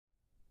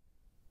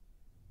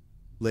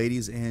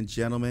Ladies and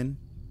gentlemen,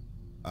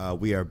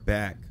 we are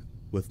back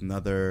with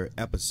another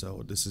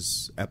episode. This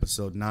is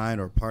episode 9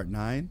 or part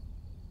 9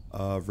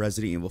 of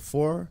Resident Evil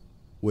 4,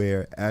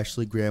 where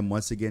Ashley Graham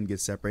once again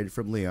gets separated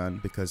from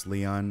Leon because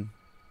Leon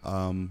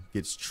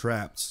gets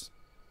trapped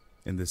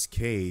in this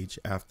cage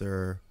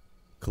after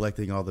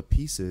collecting all the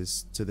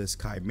pieces to this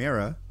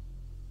chimera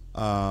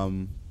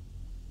in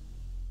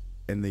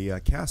the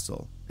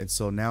castle. And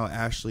so now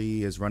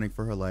Ashley is running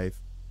for her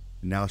life.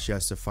 And now she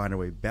has to find her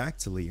way back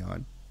to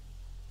Leon.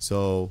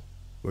 So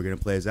we're going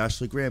to play as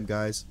Ashley Graham,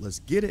 guys. Let's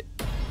get it.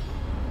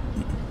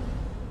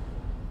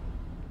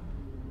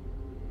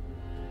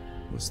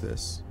 What's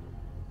this?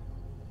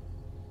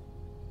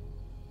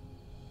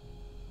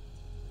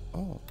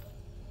 Oh.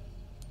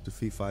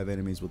 Defeat 5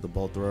 enemies with the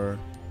bolt thrower.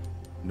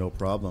 No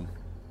problem.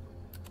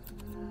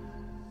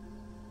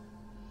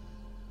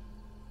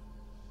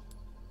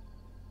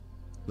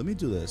 Let me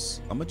do this.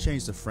 I'm going to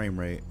change the frame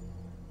rate.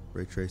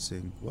 Ray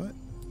tracing. What?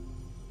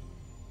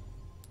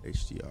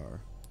 HDR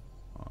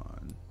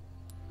on.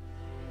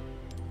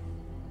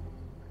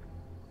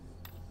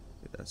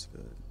 Okay, that's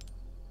good.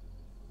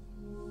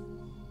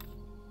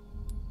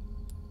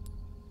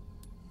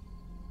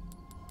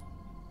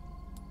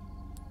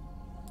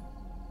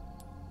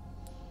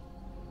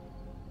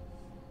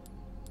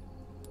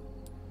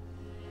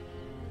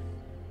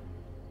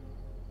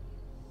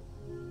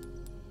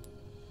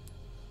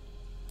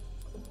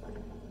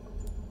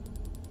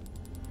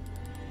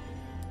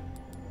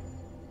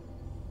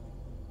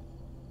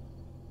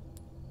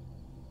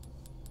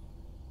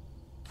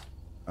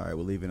 Alright,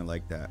 we're leaving it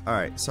like that.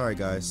 Alright, sorry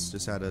guys.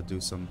 Just had to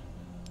do some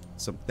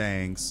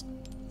things.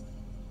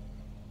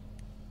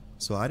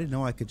 So I didn't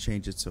know I could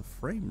change it to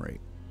frame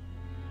rate.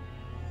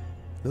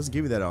 It doesn't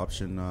give you that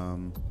option.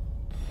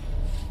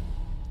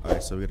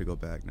 Alright, so we gotta go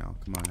back now.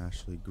 Come on,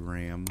 Ashley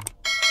Graham.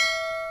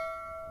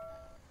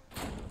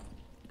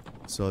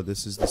 So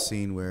this is the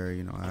scene where,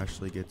 you know,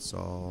 Ashley gets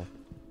all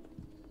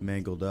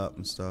mangled up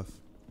and stuff.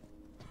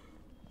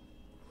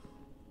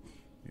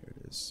 Here it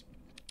is.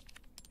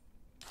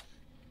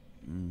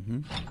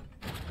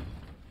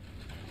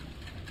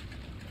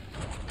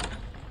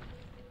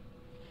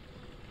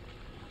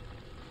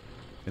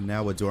 And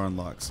now a door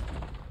unlocks.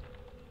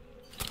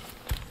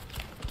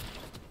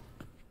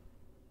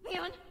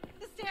 Leon,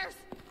 the stairs.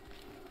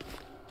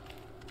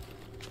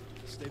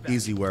 Stay back.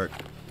 Easy work.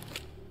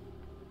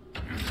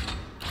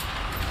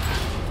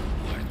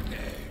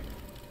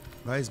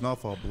 Why is his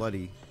mouth all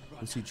bloody?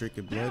 Was he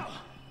drinking blood?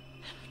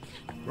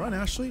 Run,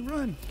 Ashley,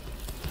 run!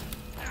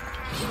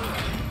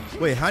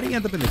 Wait, how do you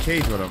end up in the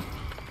cage with him?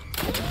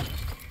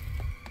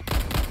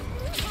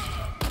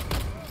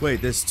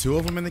 Wait, there's 2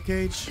 of them in the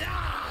cage?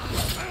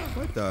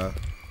 What the?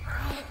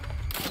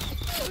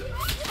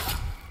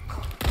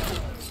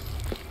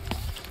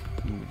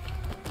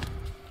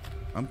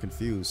 I'm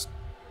confused.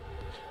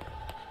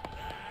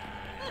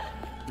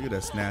 Look at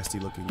this nasty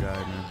looking guy,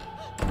 man.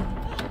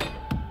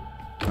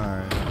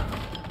 Alright.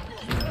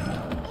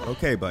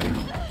 Okay, buddy.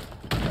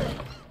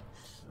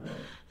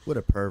 What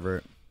a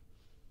pervert.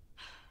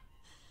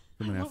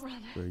 Coming after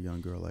a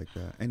young girl like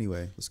that.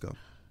 Anyway, let's go.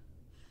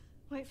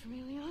 Wait for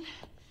me, Leon.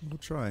 We'll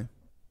try.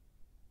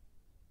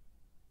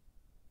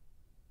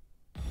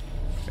 There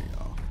you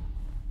go.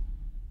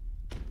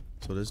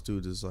 So this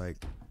dude is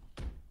like,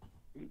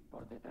 yeah,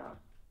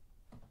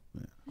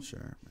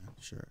 sure, man.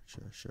 Sure.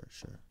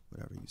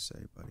 Whatever you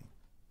say, buddy.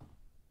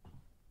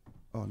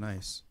 Oh,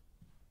 nice.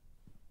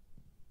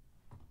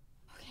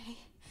 Okay.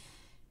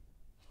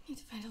 Need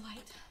to find a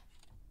light.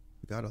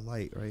 We got a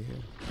light right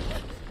here.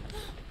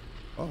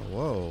 Oh,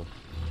 whoa.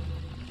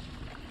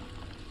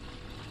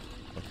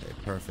 Okay,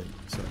 perfect.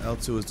 So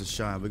L2 is the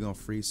shine. We're gonna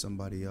freeze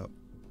somebody up.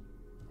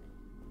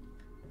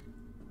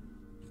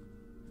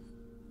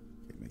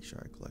 Okay, make sure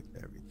I collect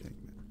everything,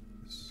 man.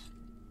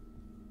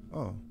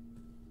 Oh.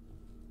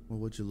 Well,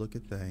 would you look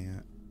at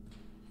that?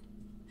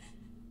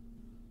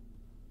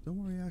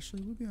 Don't worry,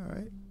 Ashley. We'll be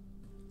alright.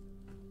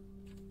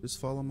 Just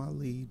follow my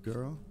lead,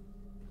 girl.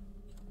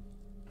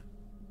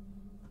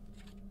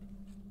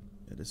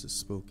 Yeah, this is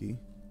spooky.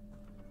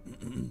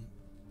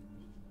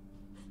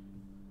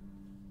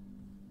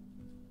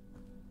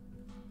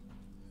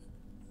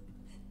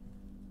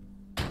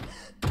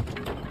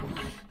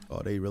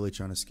 Oh, they really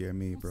trying to scare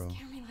me, bro. Don't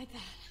scare me like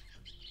that.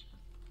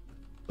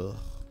 Ugh,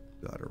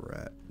 got a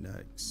rat.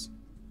 Next.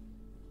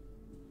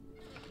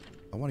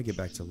 I want to get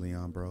back to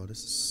Leon, bro.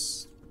 This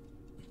is...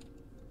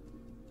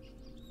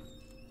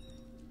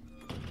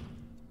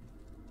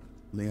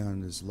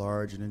 Leon is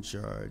large and in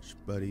charge,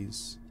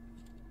 buddies.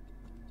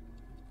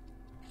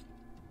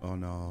 Oh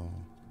no.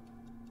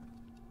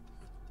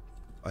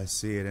 I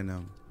see it in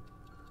him.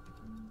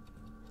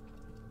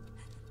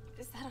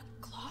 Is that a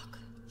clock?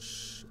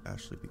 Shh,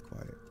 Ashley, be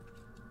quiet.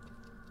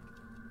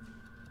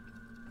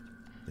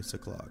 It's a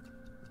clock.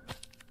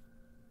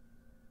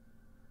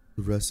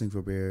 The resting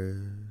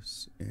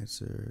forbears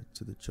answer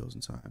to the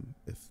chosen time.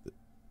 If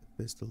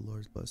it's the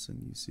Lord's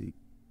blessing you seek,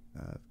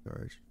 have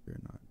courage, fear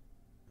not.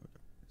 No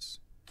darkness.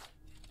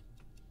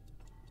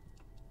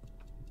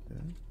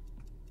 Okay.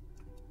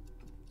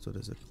 So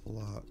there's a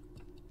clock.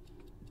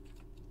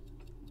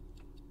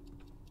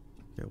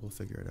 Okay, we'll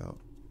figure it out.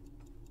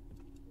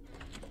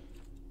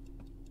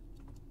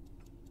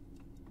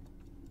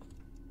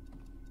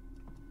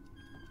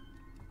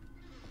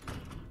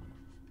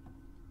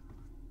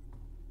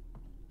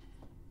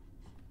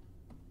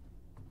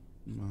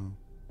 Wow.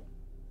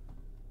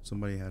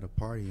 Somebody had a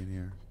party in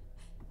here.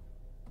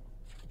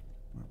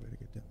 Alright, way to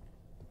get down.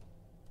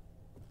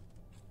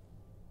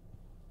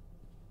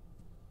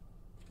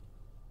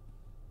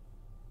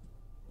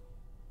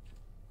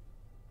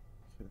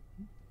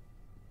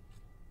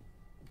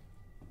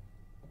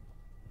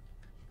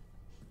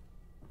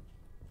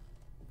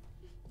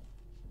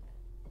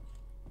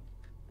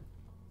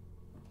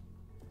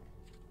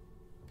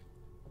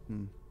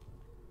 Hmm.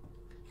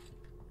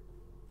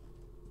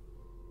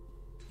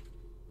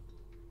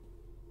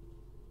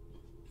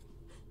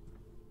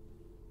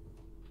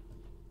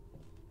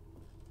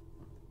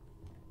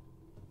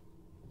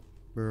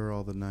 Where are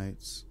all the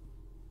knights?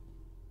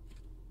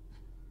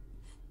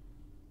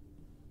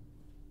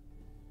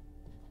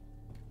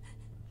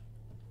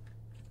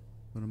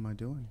 What am I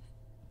doing?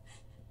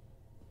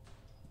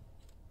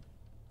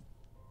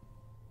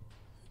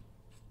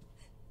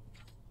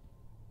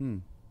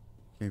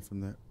 Came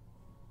from that.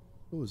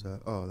 What was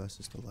that? Oh, that's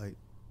just a light.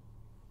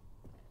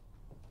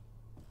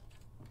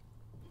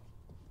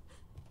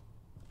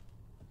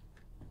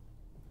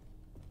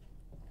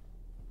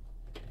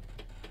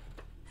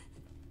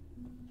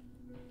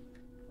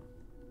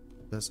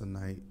 That's a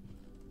knight.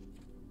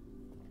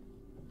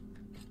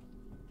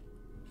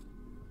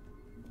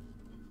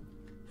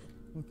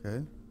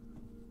 Okay.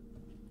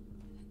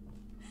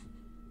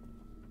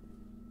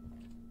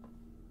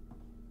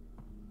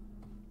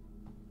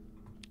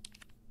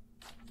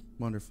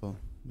 Wonderful.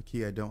 The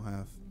key I don't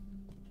have.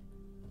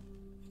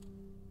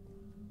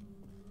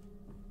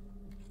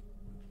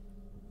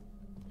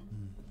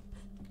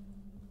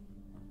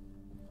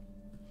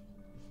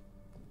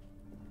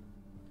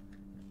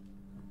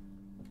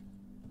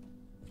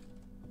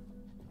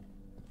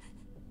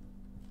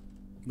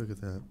 Look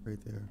at that right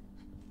there.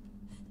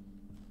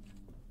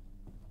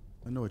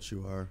 I know what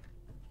you are.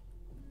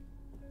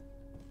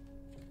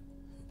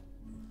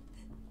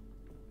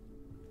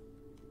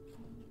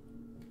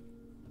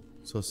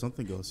 So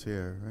something goes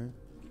here, right?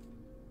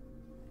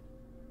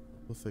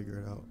 We'll figure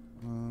it out.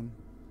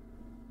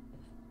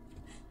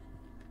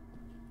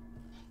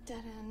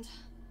 Dead end.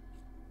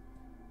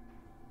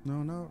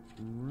 No, not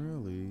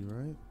really,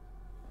 right?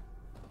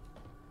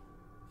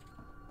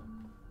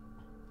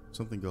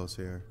 Something goes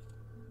here.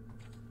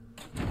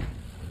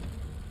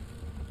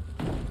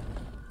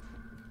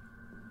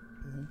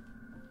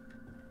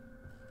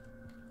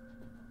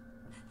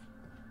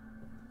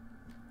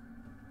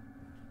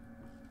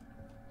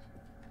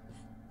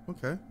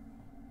 Okay.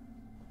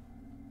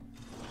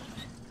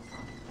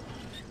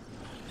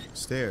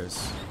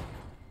 Stairs.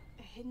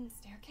 A hidden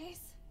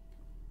staircase?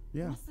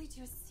 Yeah. Must lead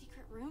to a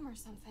secret room or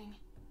something.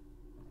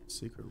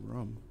 Secret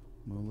room.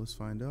 Well, let's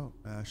find out.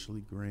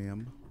 Ashley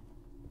Graham.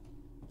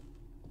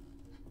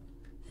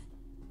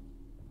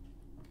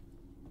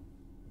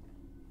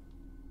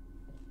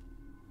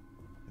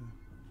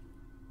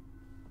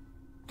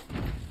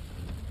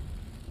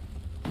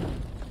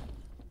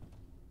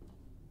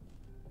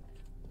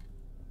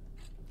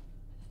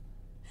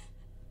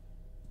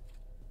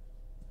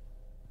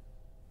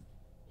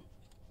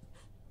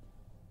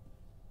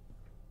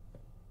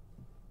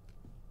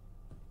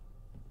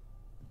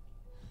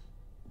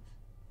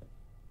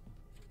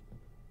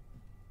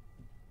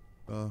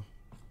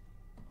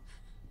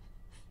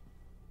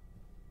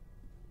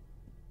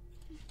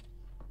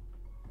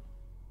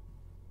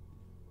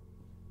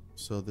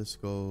 So this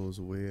goes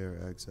where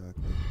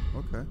exactly?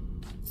 Okay.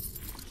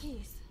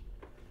 Keys.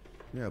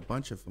 Yeah, a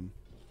bunch of them.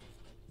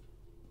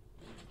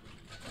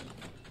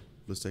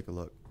 Let's take a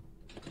look.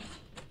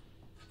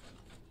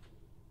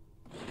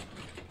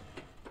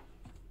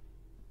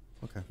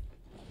 Okay.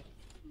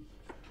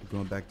 We're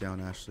going back down,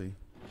 Ashley.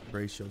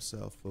 Brace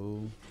yourself,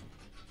 fool.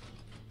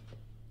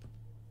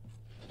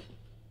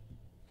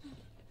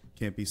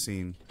 Can't be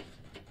seen.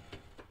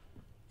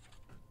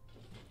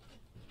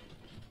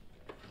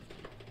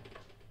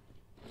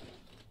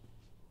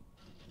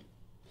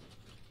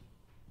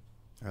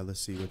 Alright,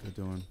 let's see what they're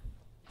doing.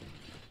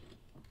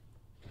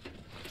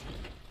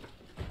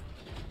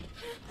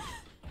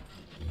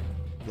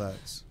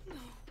 Blacks. No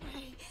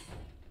way.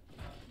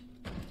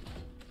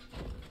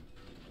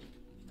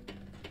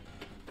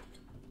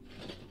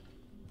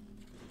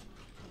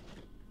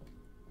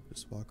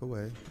 Just walk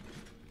away.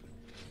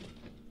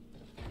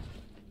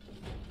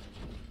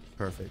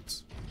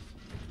 Perfect.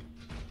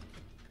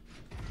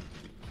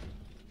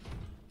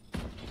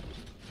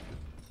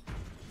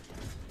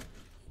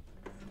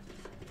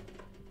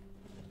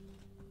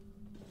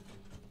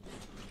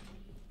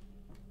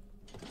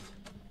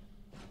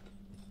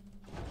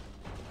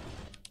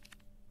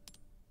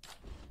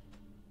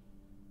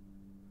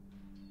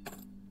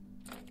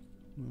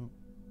 No.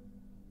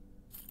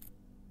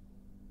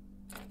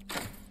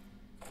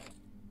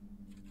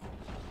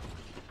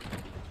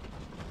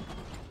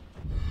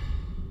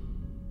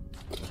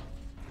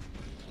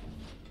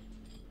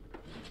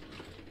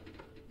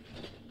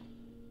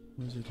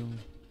 Where's he going?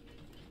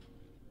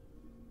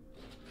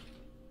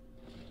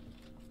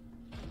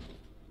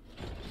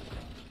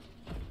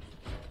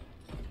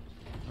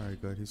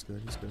 Alright, good. He's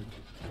good. He's good.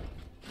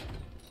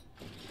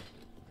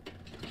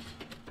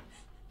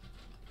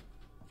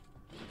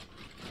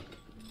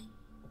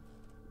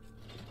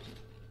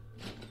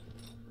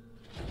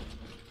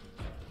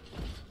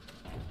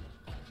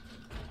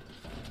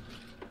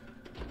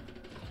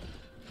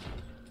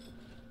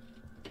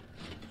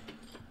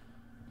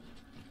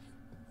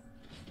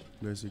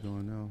 Where's he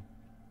going now?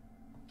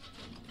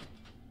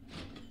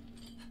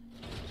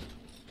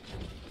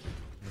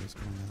 He's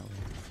going that way.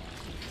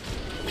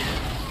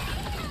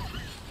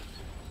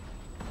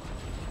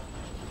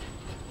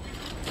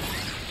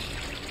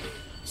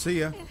 See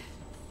ya. It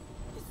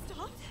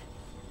stopped?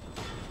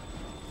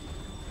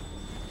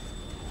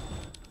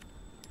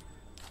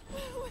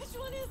 Which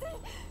one is it?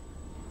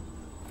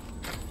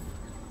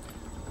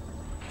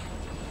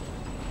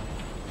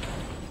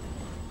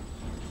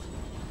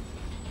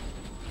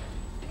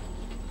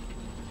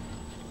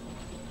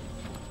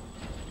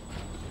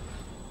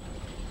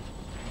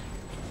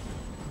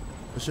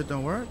 This shit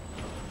don't work?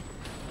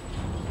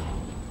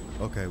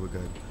 Okay, we're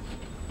good.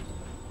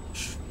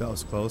 Shh, that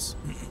was close.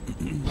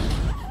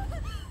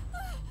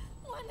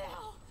 What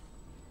now?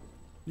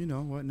 You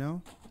know what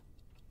now?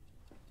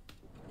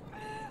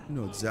 You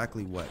know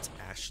exactly what,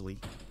 Ashley.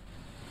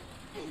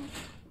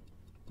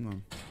 Come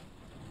on.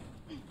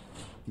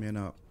 Man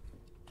up.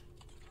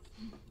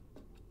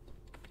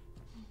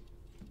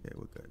 Okay,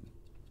 we're good.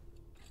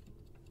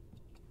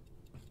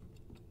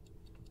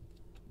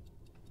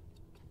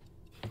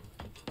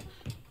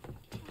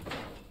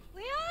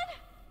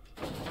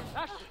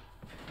 Ashley,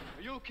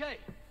 are you okay?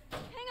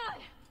 Hang on.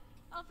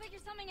 I'll figure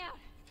something out.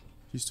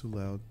 She's too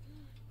loud.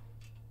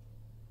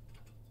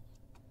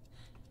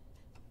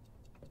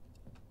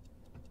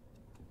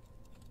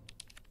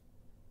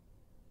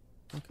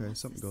 Okay,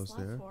 What's something this goes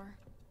slot there. for?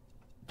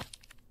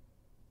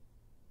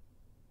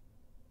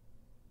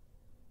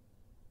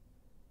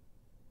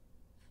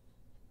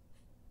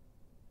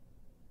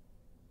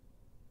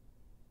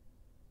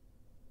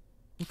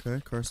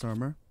 Okay, cursed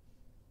armor.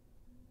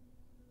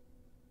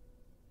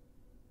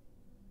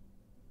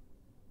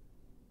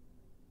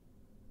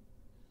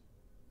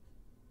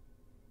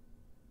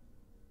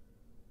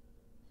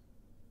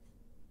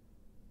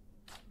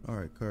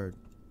 Alright, card.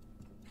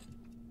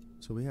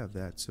 So we have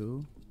that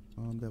too.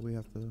 That we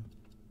have to...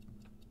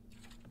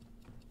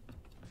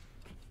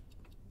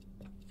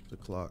 The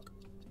clock.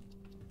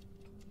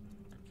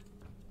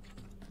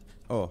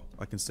 Oh,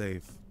 I can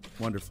save.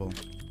 Wonderful.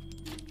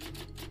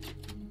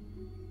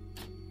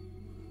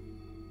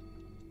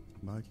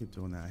 Why I keep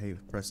doing that? I hate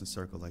pressing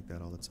circle like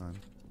that all the time.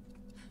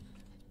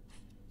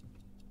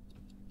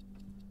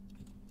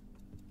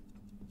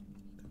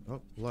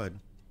 Oh, blood.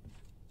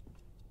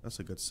 That's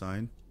a good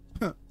sign.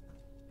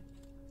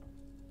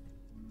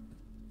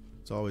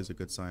 It's always a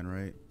good sign,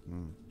 right?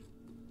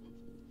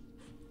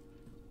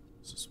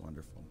 This is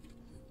wonderful.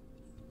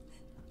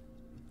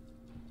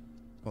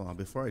 Hold on,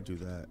 before I do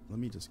that, let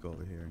me just go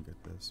over here and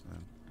get this,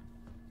 man.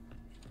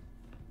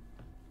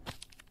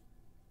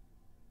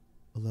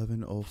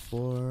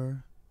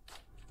 11:04.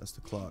 That's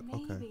the clock.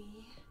 Maybe. Okay.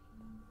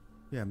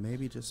 Yeah,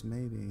 maybe, just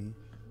maybe.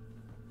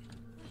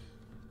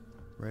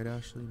 Right,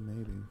 Ashley?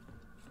 Maybe.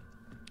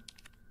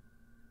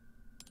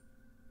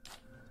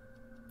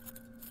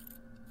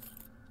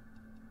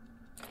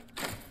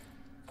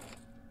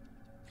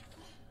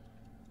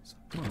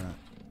 Come on, that.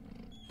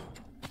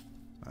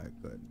 Alright,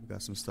 good. We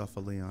got some stuff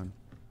for Leon.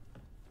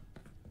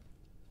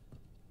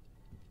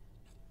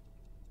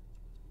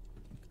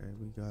 Okay,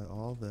 we got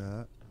all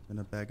that and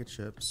a bag of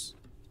chips.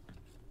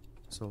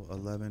 So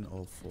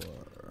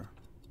 11:04.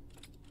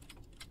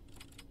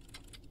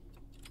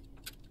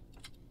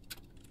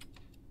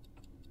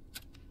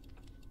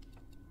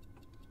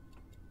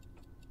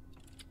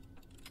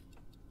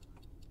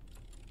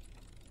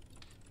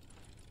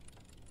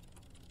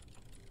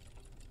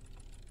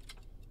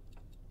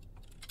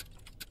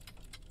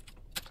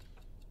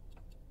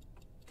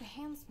 The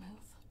hands move.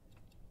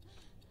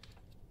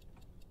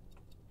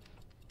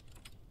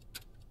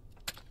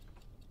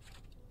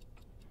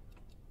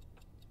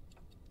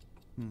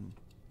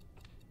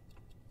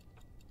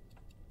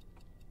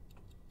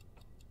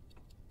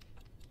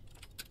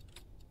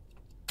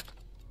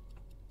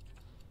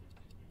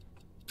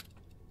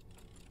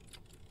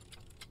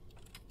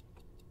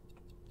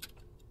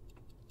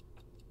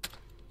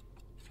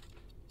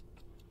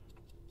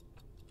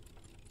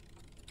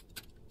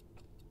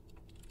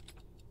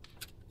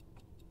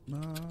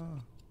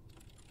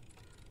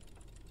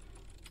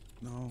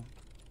 No.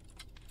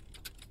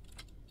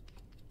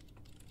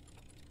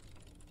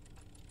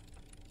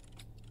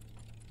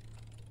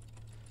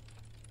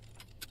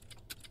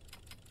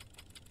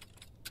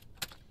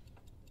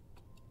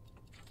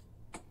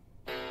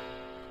 There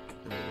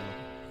we go.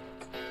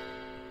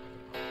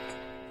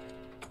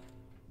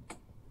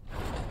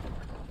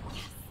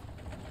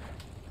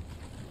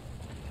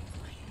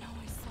 I know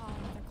I saw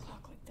another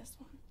clock like this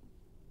one.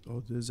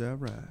 Oh, is that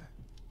right?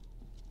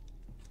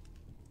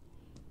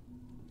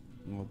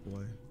 Oh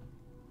boy.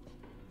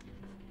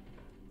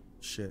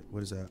 Shit,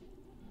 what is that?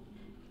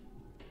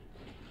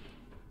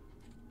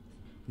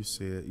 You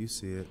see it, you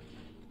see it.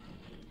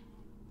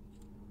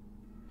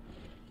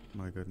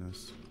 My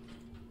goodness.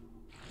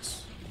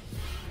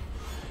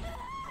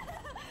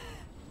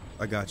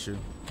 I got you.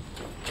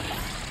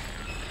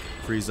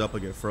 Freeze up or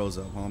get froze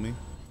up, homie.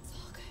 It's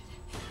all good.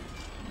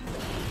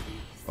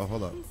 Oh,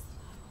 hold up.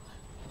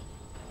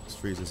 Let's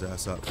freeze his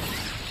ass up.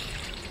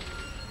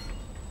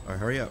 Alright,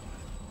 hurry up.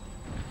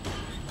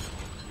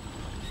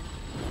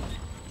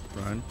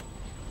 Run.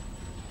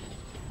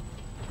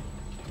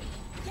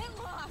 Get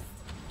lost.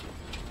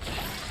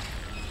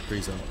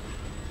 Freeze up.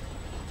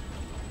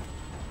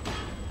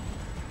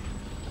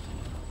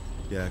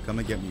 Yeah, come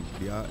and get me,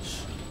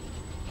 biatch.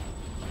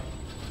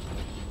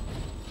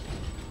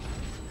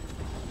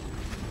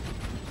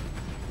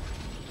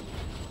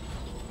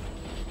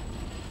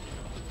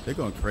 They're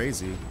going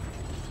crazy.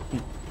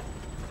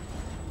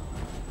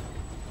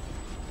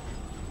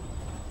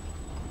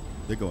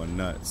 They're going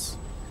nuts.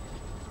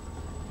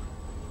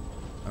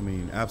 I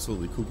mean,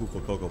 absolutely cuckoo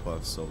for Cocoa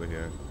Puffs over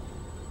here.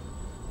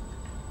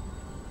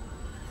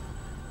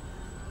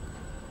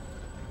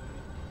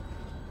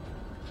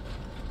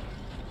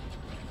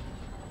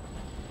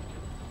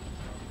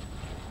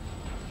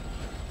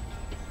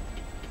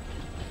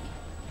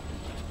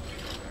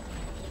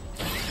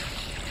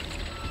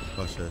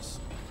 Push this.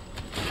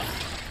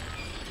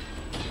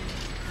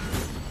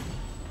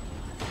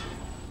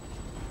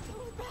 Don't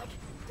look back.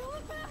 Don't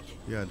look back.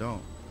 Yeah,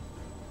 don't.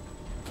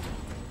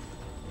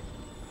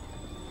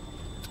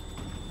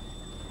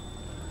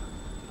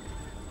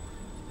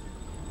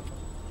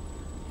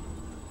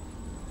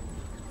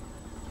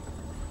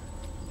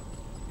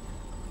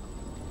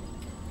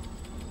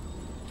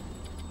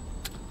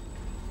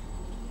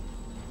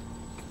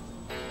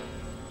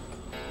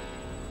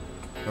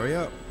 Hurry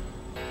up.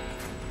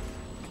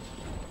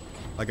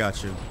 I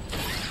got you.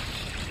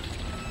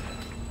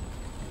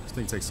 This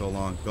thing takes so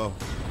long. Go.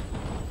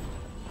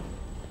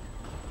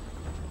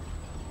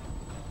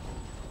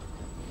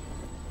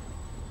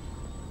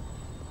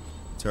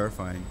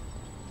 Terrifying.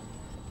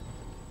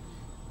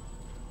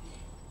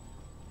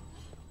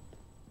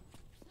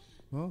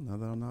 Well, now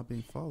that I'm not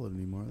being followed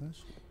anymore, that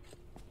should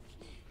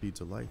be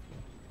delightful.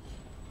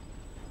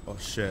 Oh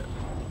shit.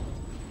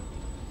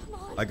 Come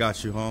on. I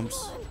got you, Holmes.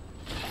 Come on.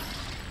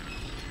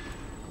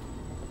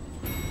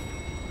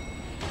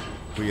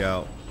 We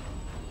out.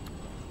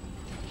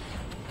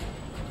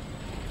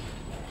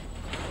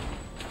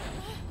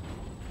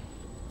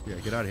 Yeah,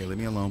 get out of here. Leave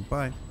me alone.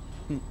 Bye.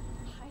 I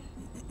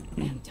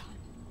am done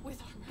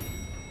with armor.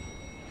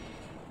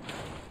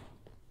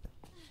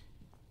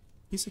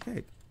 Piece of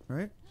cake,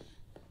 right?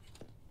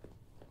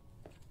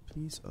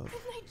 Piece of...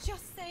 Didn't I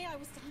just say I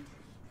was done?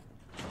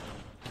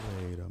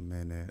 Wait a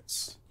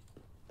minute.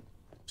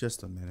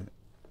 Just a minute.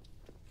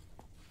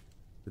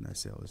 Didn't I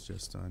say I was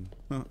just done?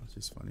 Huh, it's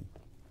just funny.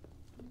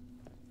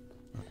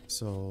 Alright,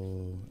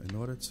 so in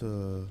order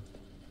to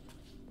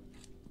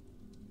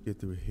get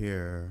through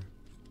here,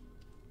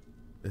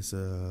 it's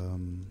a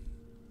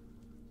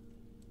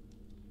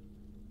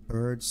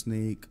bird,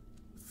 snake,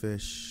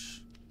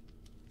 fish,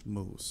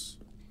 moose.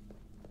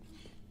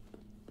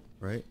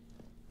 Right?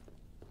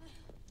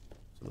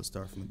 So let's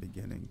start from the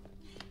beginning.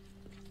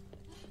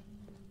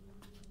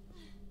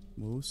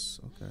 Moose,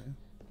 okay.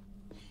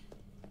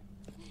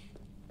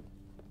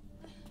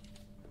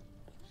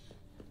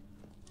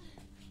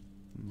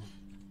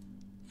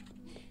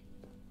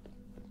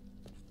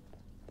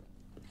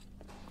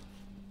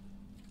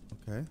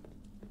 Okay.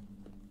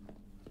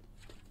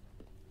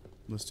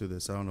 Let's do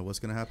this. I don't know what's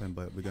gonna happen,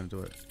 but we're gonna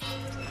do it.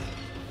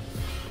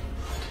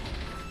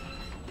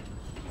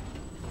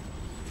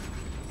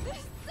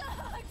 This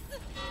sucks.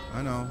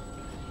 I know.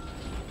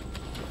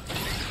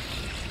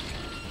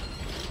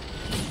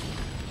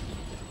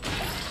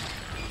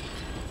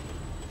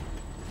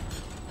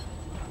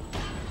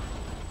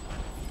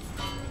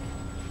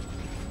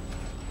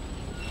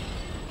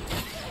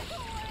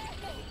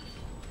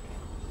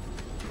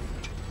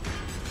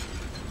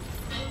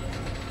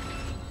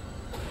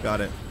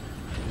 Got it.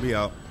 We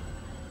out.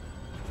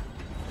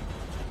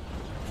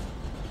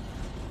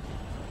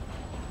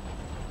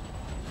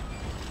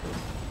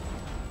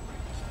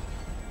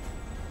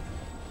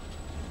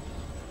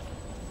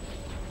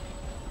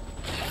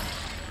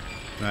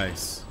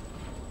 Nice.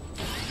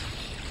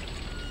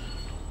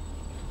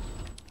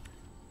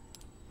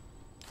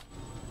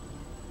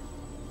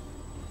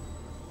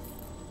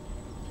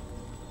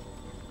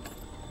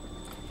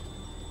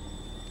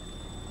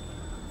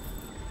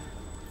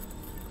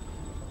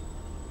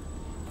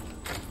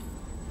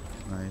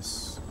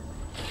 Nice.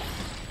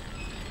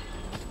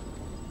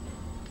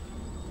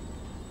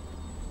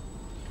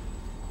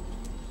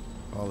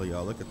 All of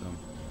y'all, look at them.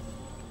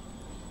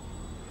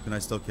 Can I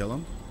still kill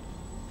them?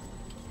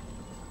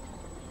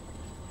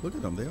 Look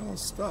at them, they all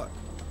stuck.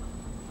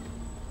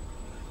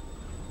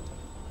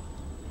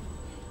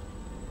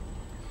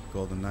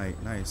 Golden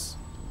Knight, nice.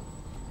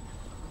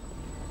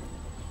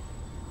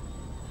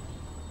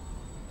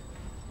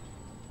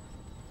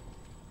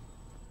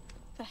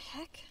 the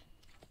heck?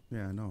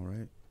 Yeah, I know,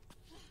 right?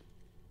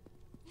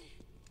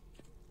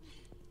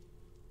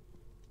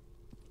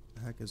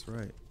 The heck is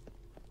right.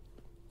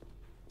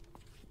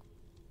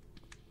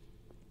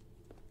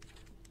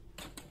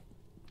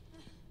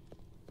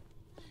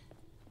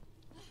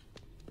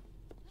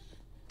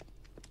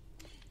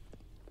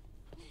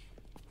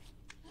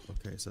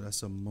 Okay, so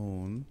that's a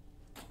moon.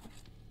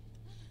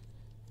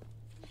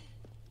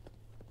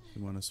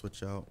 You want to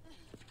switch out?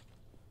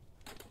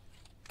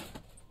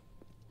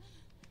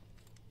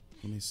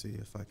 Let me see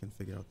if I can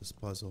figure out this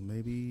puzzle.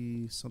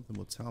 Maybe something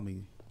will tell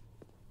me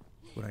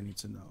what I need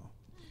to know.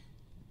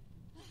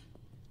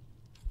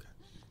 Okay.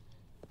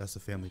 That's the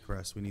family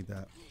crest. We need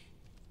that.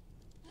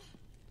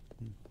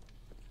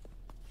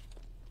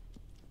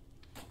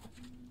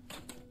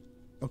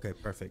 Okay,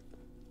 perfect.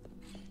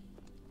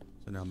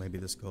 So now maybe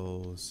this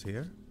goes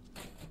here.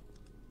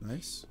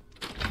 Nice.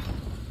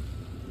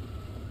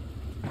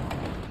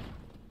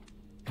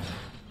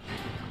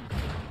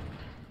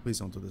 Please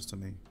don't do this to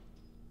me.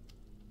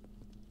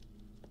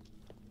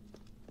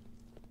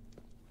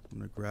 I'm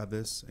gonna grab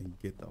this and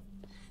get the...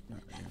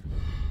 Right here.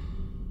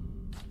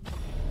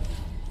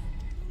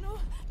 No,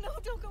 no,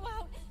 don't go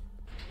out.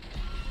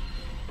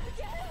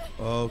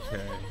 Okay.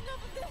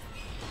 Enough of this.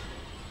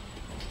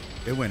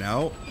 It went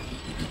out?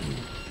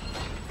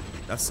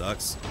 That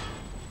sucks.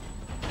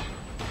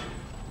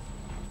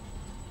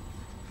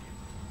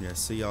 Yeah,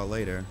 see y'all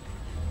later.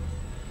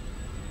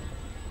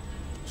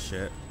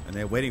 Shit. And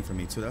they're waiting for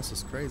me too. That's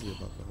what's crazy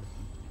about that.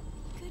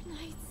 Good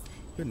nights.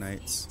 Good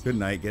nights. Good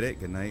night. Get it?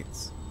 Good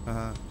nights.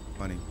 Haha.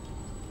 Funny.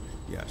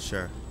 Yeah,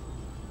 sure.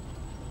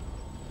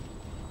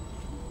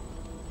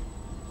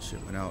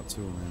 Shit went out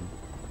too, man.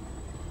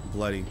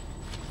 Bloody.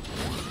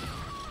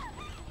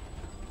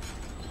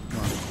 Come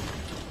on.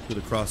 Do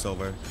the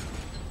crossover.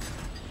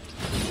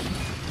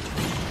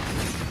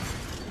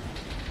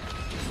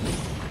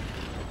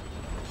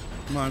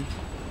 Come on.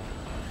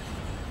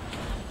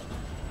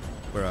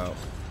 We're out.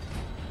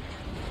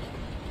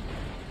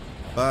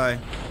 Bye.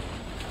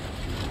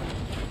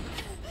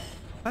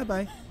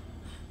 Bye-bye.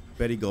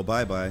 Betty go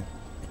bye-bye.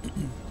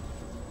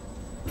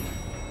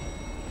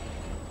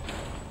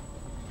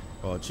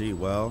 Oh, gee,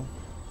 well.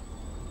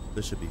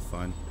 This should be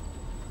fun.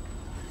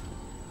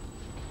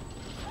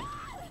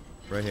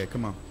 Right here,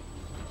 come on.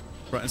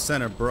 Front and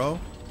center, bro.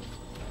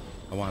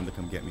 I want him to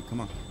come get me.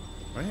 Come on.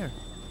 Right here.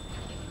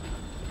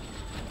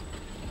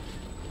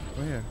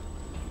 Right here.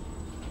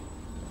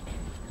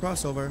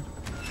 Crossover.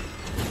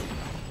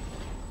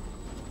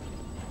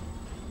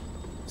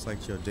 It's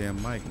like your damn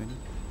mic, nigga.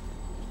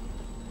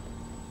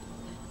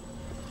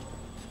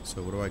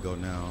 So where do I go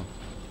now?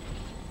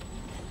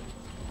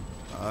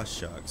 Ah,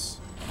 shucks.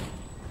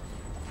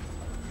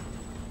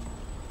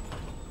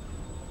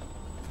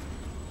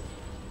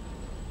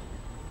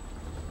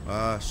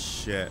 Ah,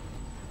 shit.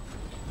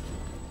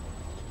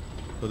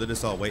 So they're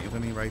just all waiting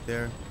for me right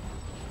there?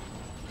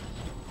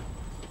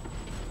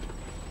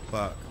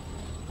 Fuck.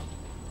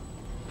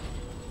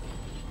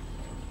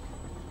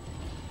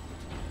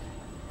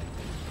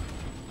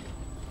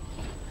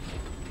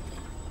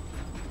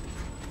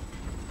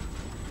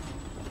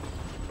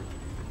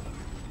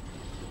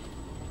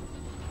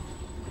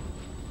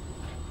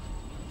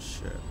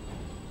 Shit.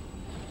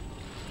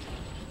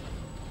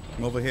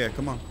 I'm over here.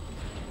 Come on.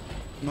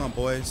 Come on,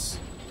 boys.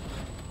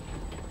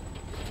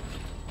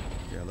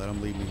 Yeah, let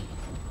them lead me.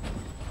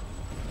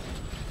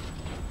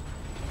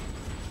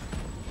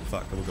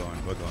 Fuck, we're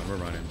going, we're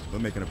running. We're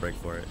making a break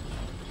for it.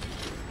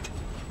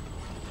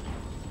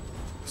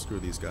 Screw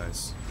these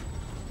guys.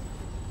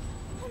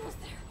 Almost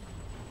there.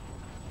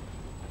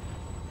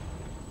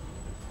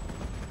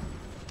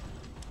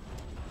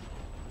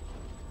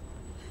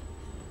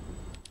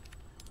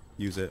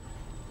 Use it.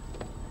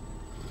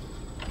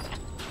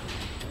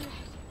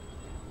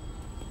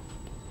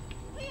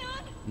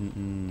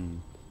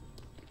 Leon!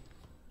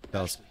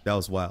 That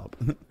was wild.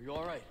 Are you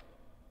all right?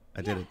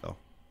 I did it though.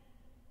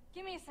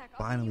 Give me a sec.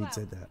 I'll Finally help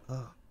you did out. that.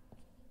 Ugh.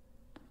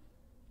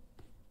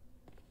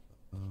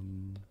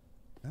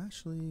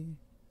 Actually,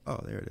 oh,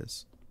 there it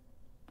is.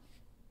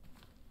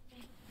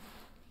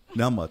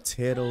 Now my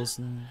titles.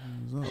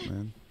 What's up,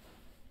 man?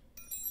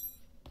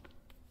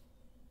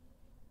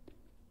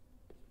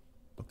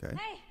 Okay.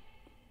 Hey,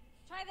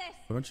 try this.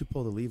 Why don't you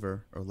pull the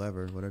lever or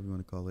lever, whatever you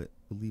want to call it?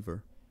 The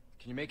lever.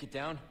 Can you make it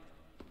down?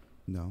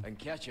 No. I can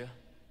catch you.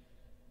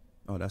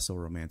 Oh, that's so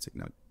romantic.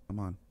 Now, come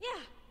on.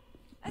 Yeah,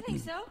 I think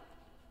so.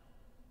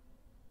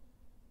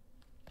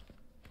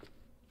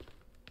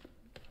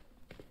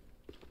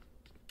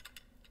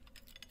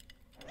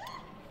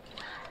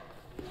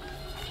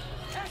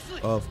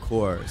 Ashley! Of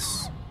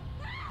course.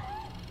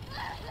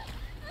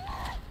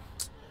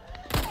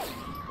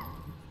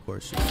 Of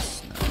course she was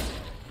snapped.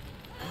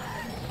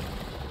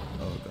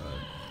 Oh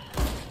god.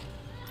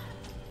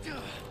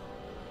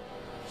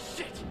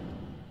 Shit!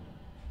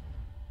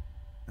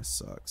 That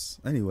sucks.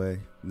 Anyway,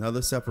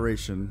 another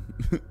separation.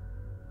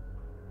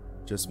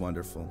 Just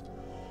wonderful.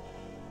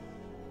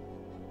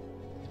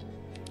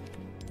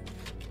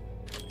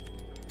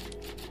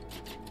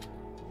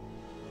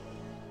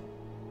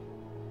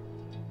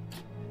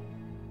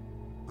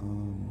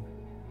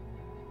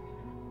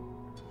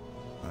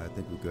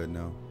 think we're good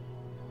now.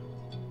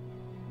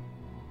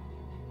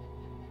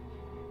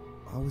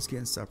 Always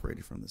getting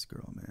separated from this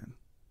girl, man.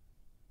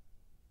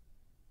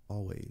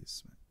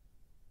 Always, man.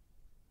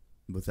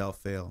 Without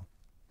fail.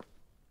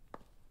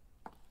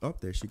 Oh,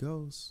 there she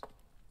goes.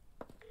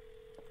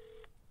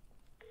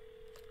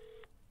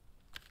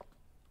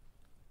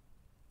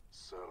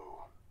 So,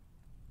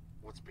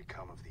 what's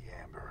become of the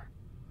amber?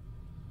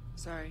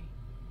 Sorry,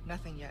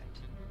 nothing yet.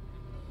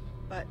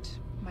 But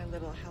my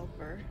little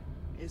helper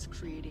is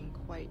creating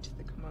quite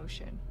the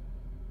commotion.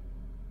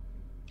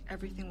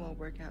 Everything will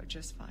work out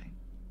just fine.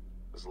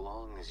 As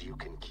long as you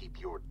can keep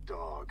your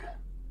dog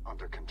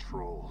under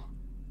control.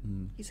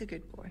 He's a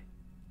good boy.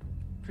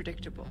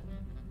 Predictable.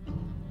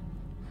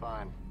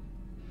 Fine.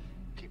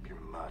 Keep your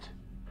mutt.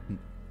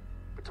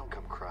 But don't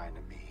come crying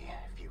to me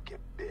if you get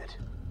bit.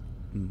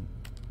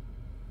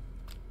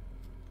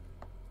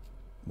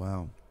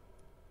 Wow.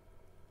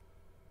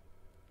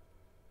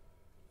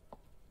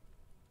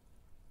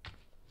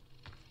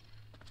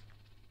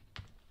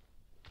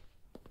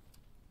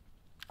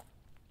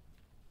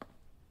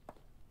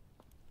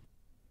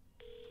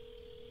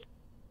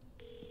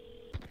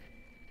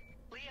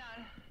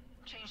 Leon,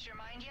 changed your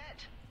mind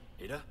yet?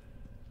 Ada?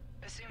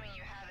 Assuming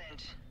you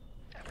haven't,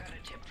 I've got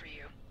a tip for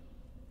you.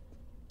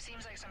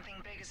 Seems like something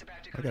big is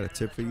about to go I got a down in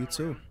tip the for you throne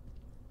too. room.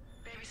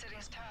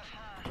 Babysitting's tough,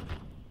 huh?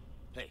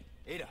 Hey,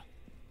 Ada.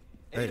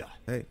 Hey, Ada.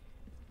 hey.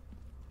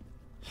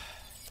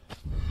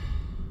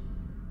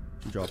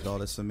 You dropped all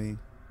this for me.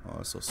 Oh,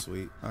 that's so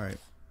sweet. All right.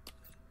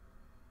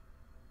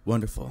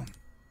 Wonderful.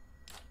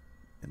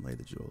 And lay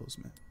the jewels,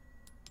 man.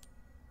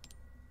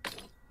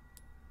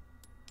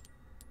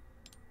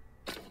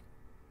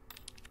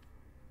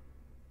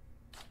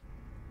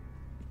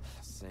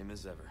 Same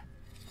as ever.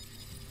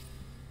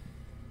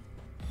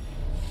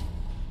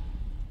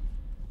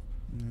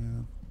 Yeah.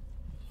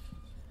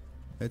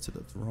 Head to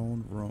the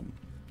throne room.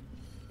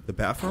 The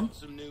bathroom?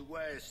 Some new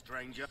wares,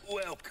 stranger.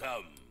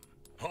 Welcome.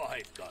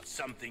 I've got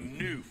something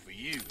new for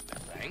you.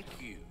 Thank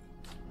you.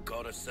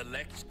 Got a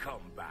select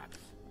combat.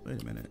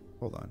 Wait a minute.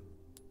 Hold on.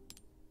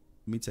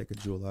 Let me take a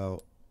jewel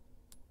out.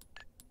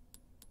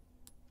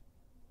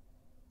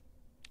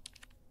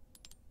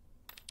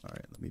 All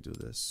right, let me do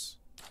this.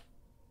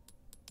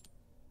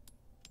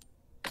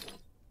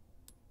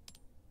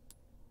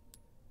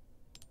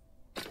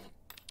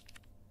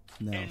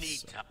 Now,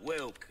 Anytime.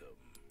 Welcome.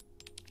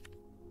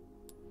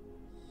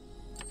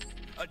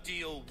 A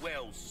deal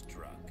well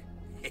struck.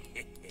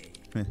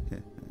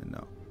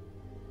 no.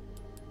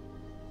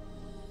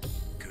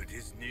 Good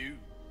as new.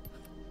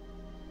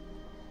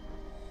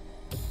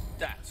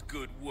 That's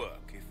good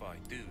work, if I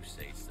do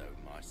say so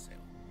myself.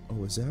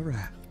 Oh, is that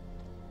right?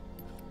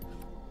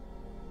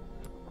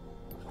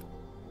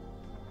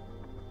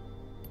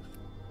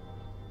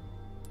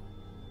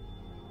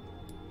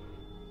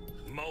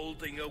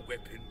 Molding a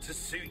weapon to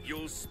suit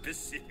your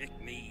specific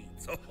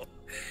needs. Oh,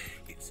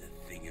 it's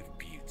a thing of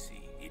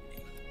beauty, isn't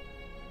it?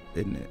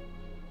 Isn't it?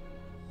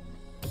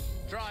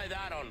 Try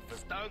that on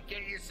first. Don't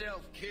get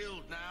yourself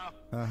killed now.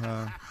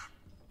 Uh-huh.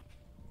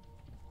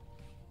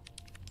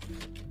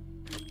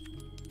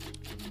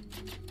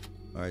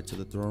 All right, to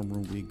the throne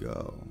room we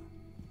go.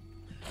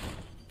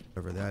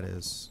 Whatever that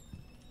is.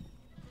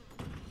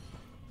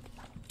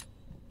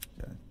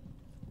 Okay.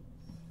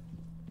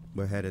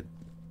 We're headed.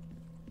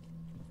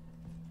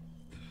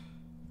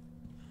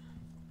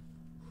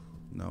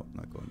 Nope,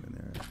 not going in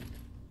there.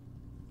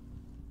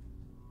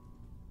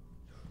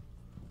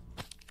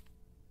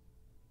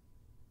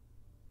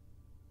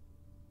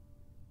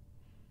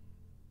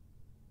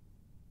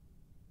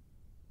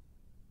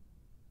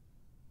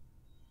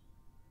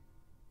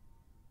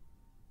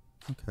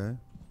 Okay.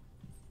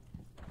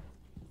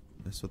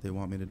 That's what they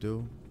want me to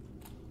do.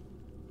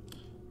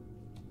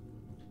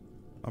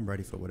 I'm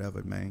ready for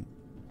whatever, man.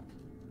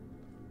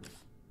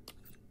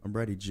 I'm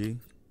ready, G.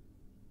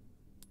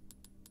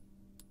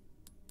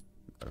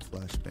 Got a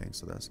flashbang,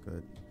 so that's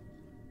good.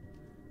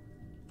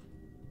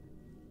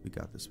 We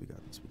got this, we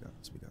got this, we got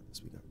this, we got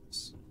this, we got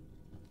this.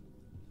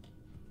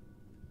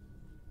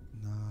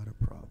 Not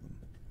a problem.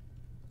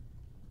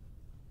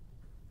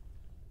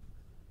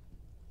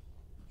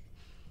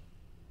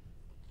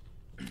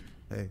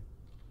 Hey.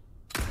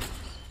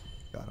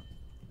 Got him.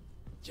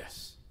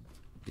 Yes.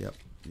 Yep.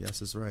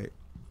 Yes is right.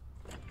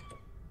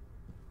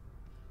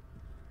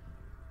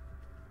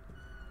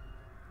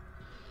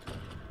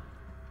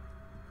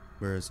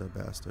 Where is that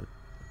bastard?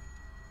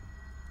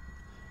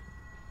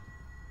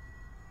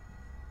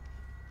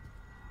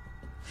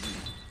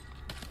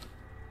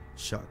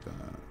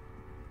 Shotgun.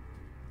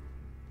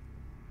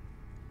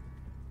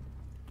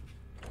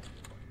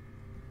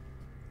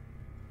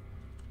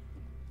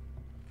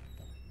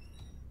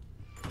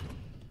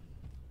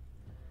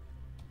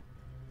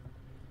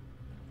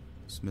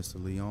 It's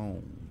Mr.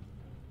 Leon.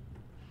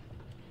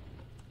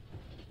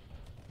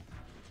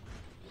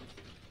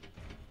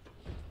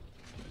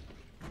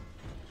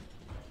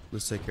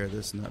 Let's take care of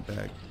this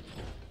nutbag.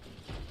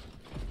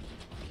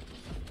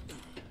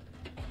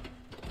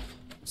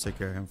 Let's take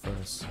care of him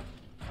first.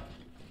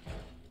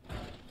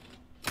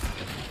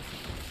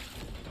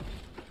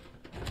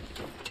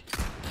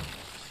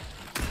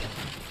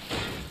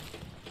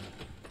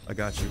 I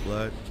got you,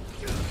 blood.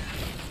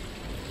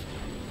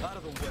 Out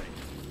of the way.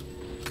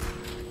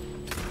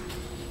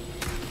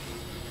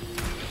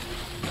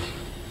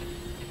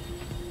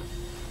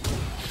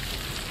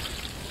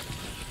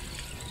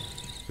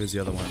 Here's the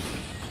other one.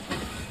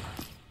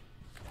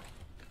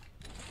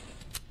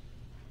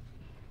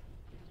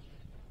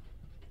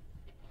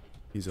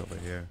 He's over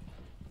here.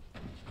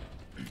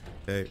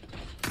 Hey.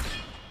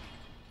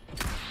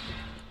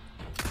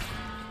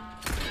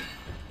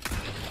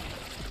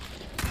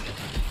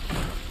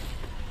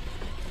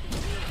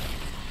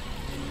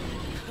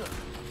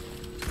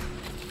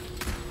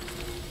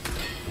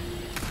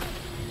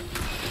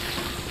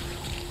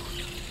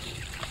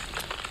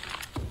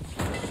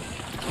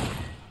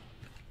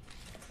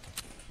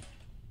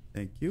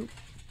 Thank you.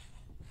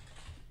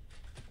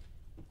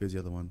 Here's the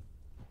other one.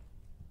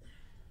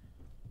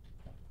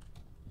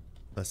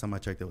 Last time I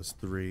checked, there was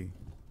 3.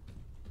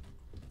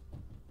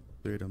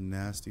 3 of them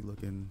nasty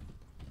looking.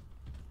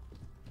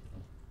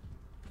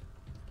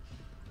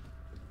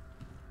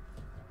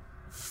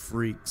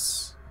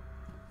 Freaks.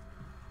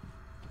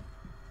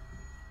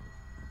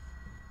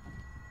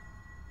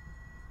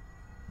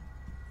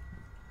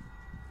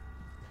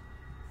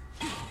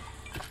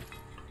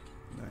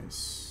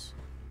 Nice.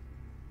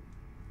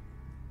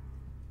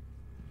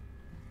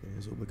 Okay,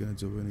 here's what we're gonna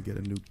do. We're gonna get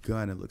a new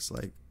gun, it looks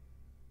like.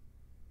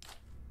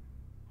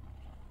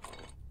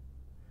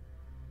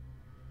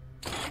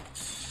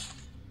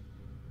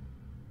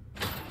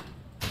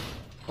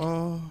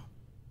 Oh.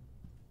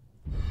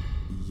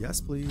 Yes,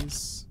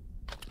 please.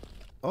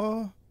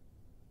 Oh.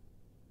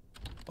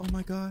 Oh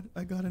my god,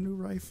 I got a new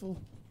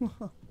rifle.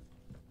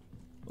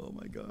 Oh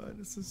my god,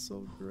 this is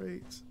so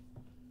great.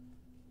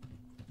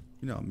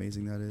 You know how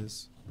amazing that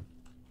is?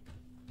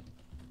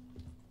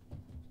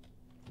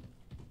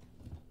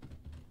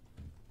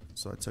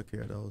 So I took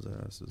care of those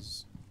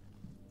asses.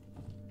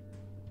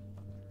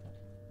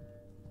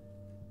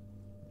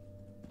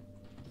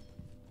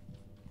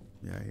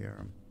 Yeah, I hear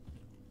them.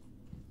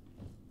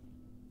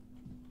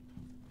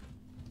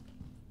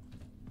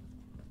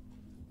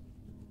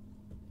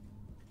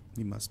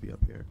 He must be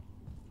up here.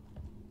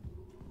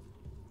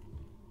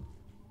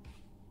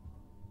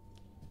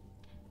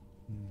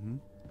 Mm-hmm.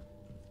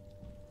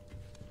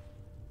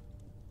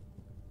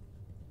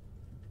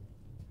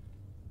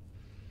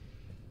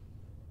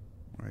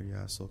 Alright,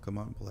 yeah, so come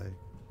out and play.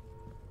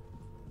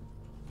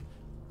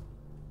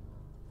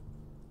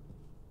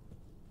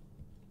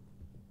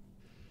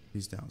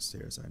 He's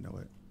downstairs, I know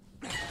it.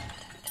 Yeah,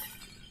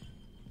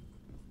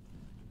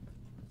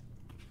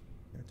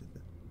 I did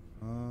that.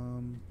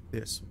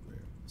 This where?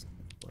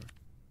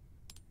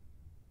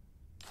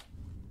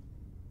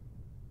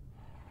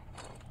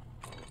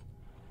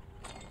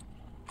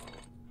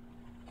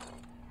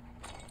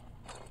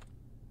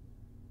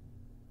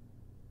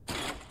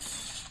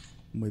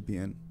 Muy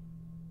bien.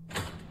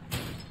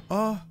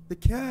 Oh, the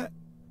cat!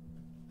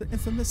 The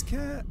infamous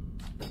cat!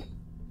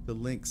 The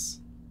lynx,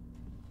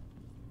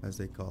 as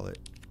they call it.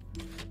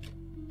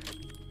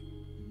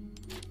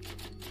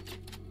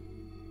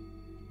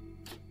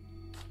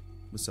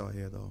 What's out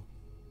here, though?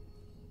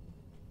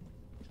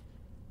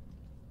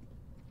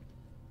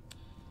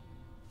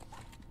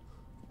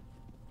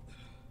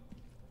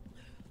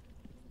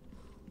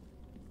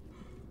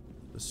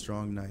 The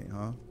strong knight,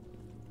 huh?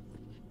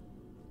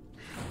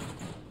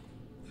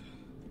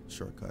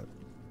 Shortcut.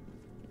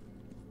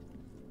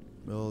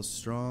 Well,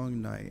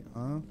 strong knight,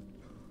 huh?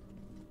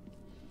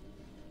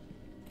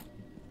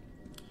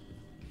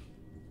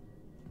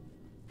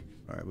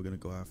 Alright, we're gonna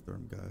go after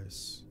him,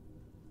 guys.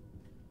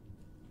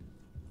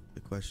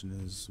 The question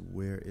is,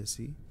 where is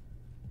he?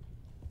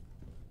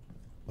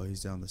 Oh,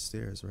 he's down the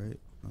stairs, right?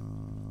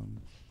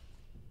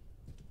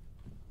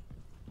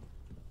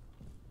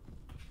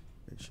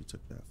 Okay, she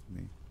took that for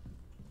me.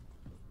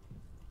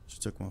 She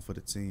took one for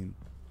the team.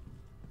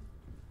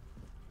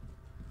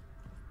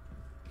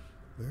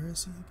 Where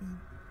is he again?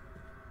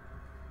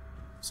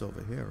 It's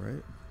over here,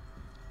 right?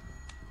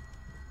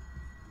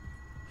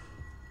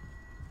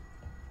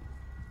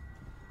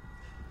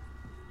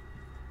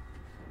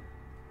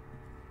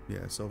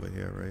 Yeah, it's over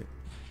here, right?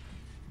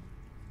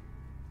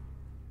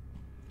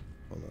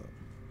 Hold up.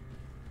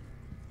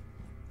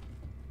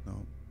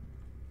 No.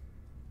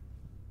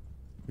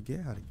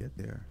 Forget how to get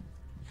there.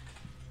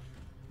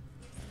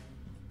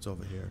 It's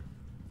over here.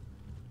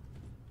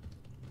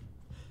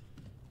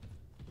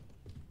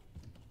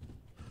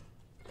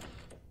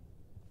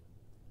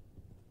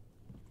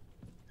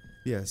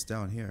 Yeah, it's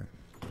down here.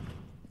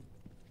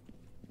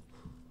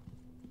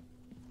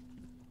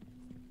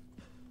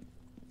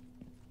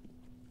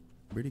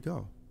 Where'd he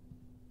go?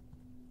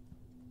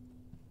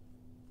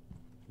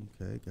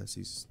 Okay, guess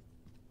he's...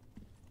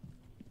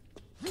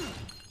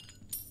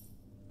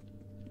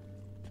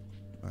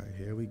 Alright,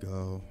 here we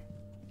go.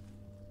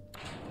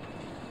 Make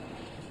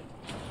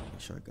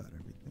sure I got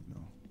everything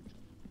though.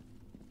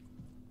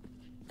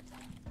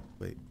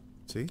 Wait,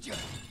 see?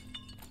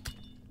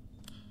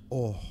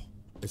 Oh,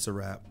 it's a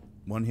wrap.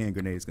 One hand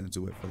grenade is gonna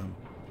do it for them.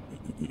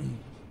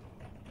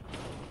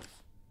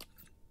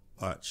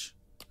 Watch.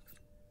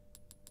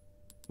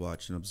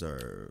 Watch and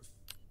observe.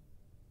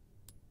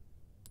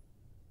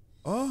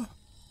 Oh,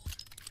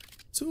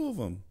 2 of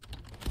them.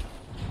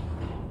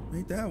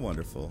 Ain't that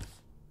wonderful?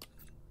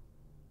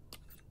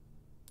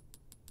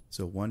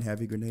 So 1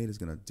 heavy grenade is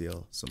gonna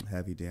deal some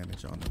heavy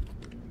damage on them.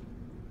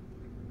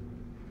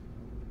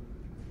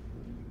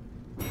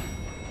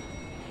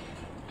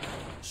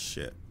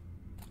 Shit.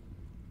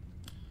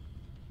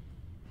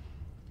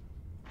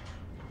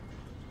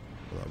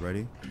 Hold on,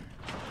 ready?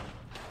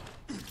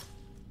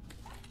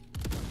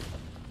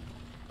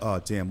 Oh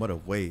damn, what a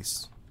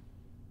waste.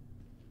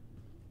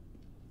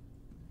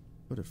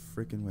 What a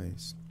freaking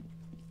waste.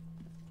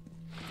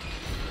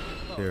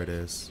 There it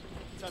is.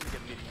 Time to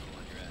get meaningful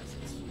on your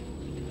asses.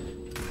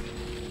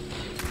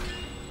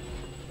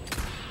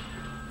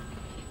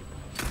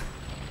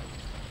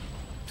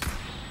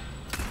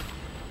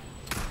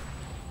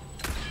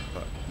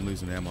 Fuck, I'm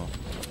losing ammo.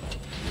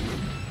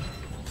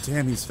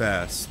 Damn, he's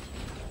fast.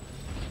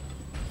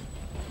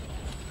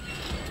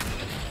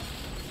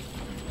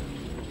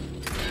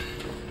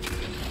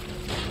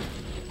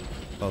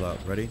 Hold up,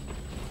 ready?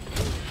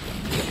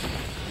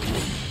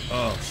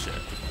 Oh shit.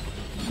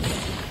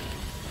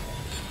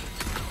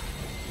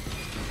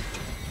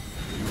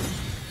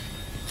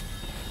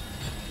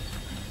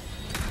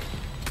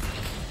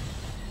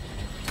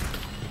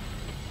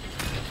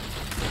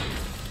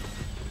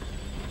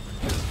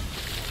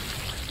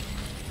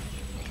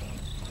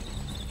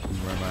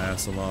 Run my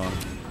ass along.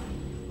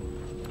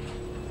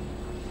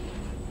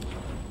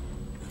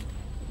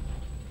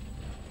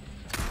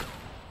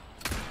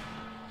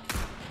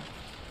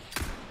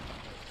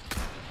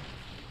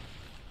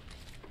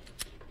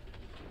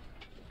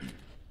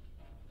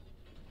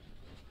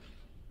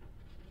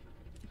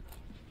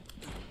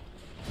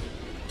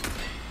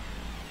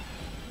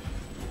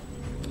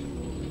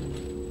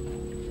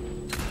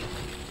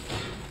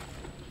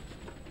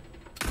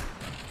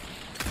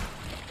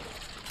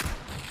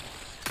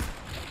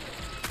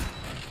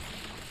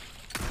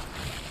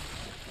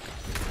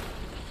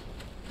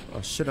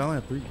 Oh shit, I only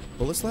have 3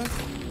 bullets left?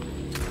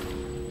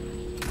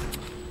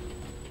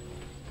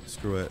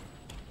 Screw it.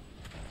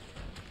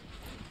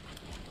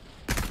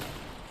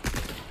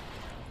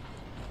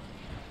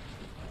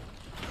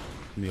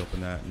 Let me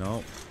open that.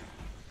 No.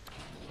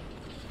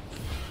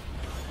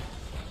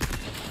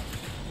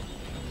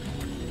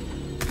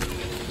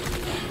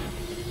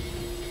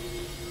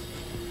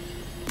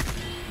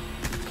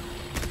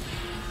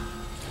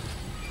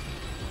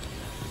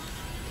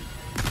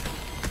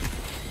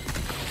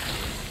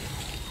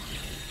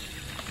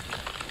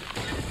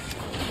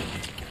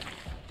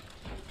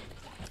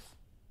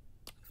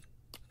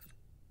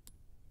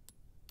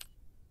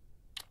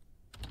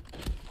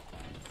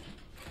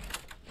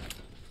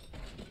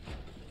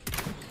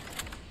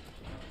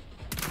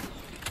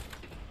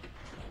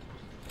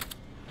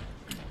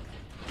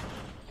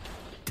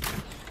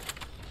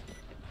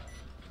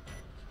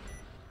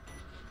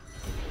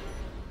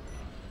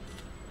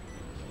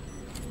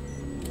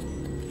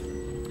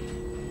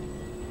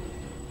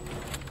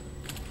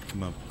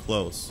 Come up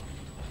close.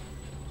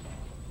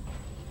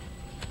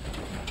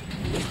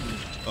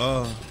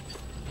 Oh.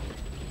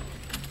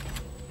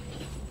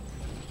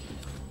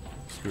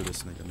 Screw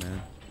this nigga,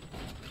 man.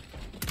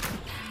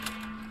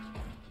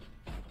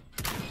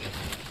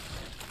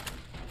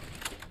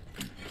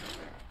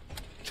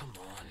 Come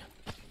on.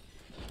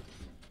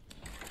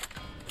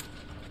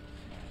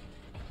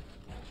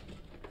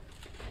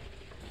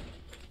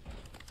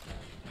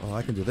 Oh,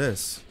 I can do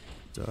this.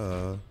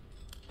 Duh.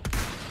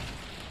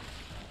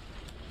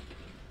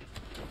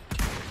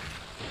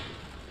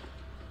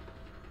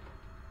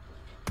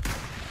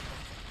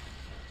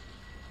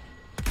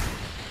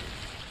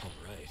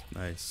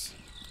 Nice.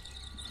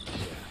 Yeah,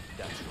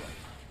 that's right.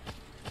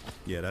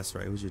 Yeah, that's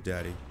right. Who's your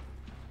daddy?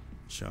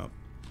 Chump.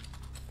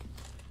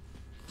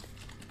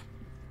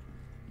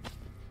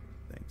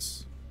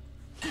 Thanks.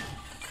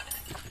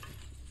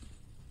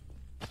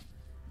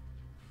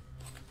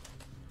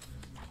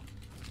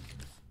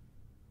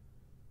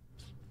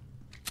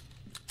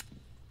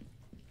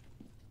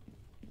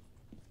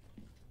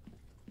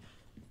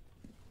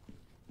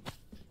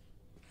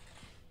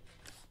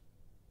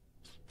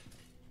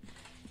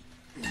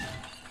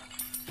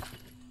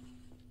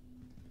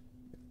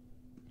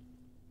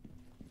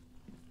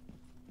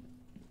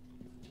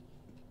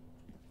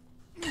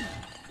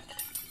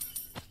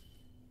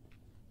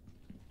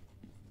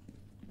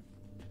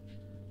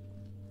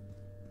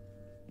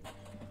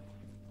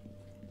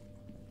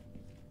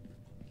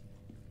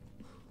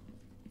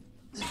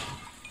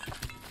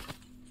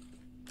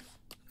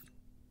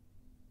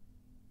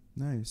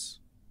 Nice.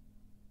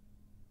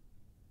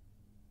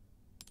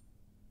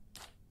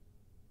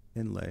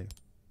 Inlay.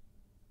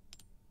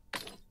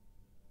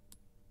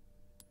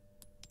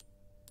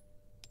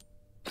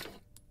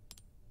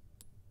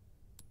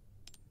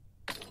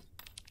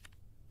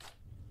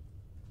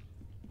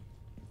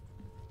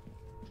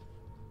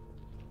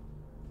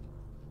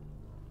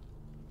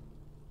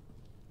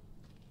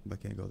 I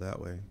can't go that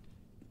way.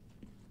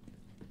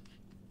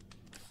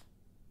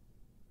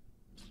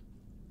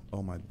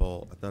 Oh, my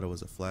bolt. I thought it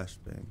was a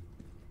flashbang.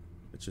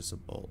 It's just a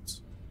bolt.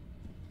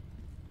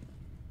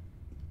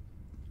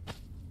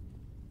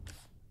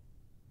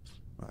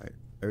 Alright,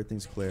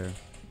 everything's clear.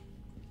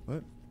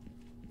 What?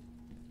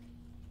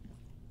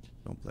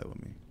 Don't play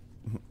with me.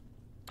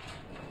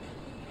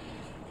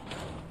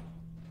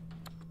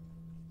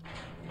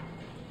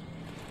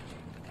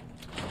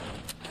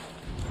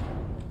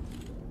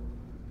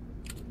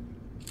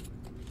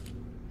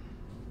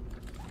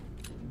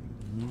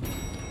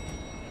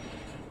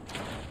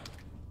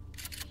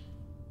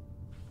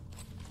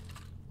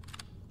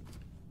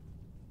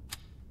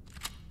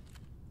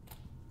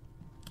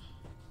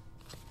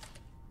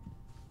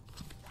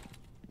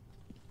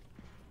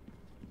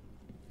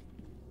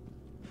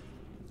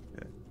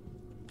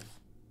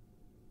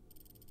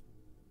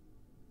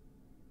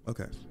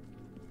 Okay.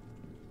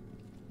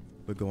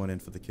 We're going in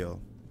for the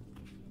kill.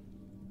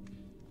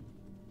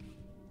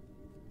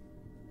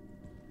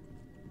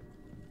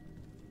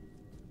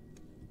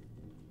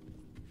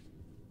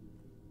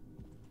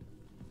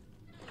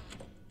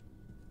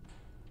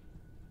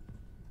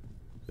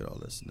 Look at all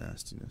this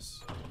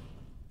nastiness.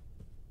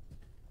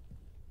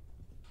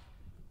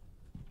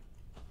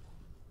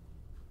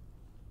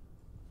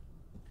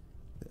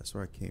 That's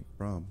where I came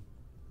from.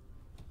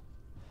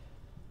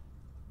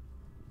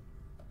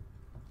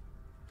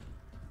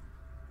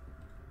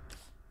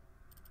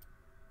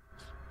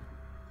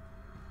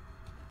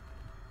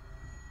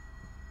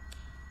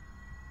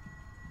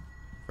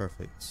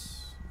 Perfect.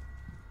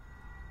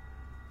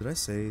 Did I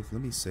save?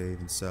 Let me save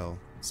and sell.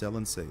 Sell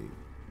and save.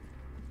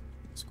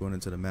 It's going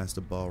into the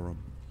master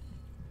ballroom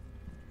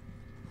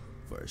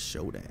for a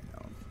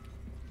showdown.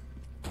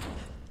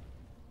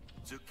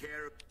 Took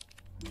care of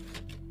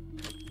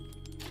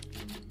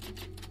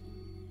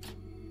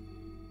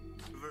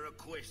a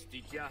request,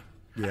 did ya?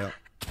 Yeah.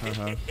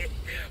 Uh-huh.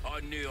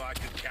 I knew I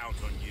could count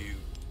on you.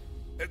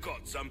 I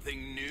got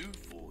something new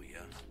for you.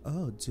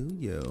 Oh, do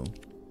you?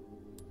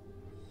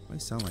 Why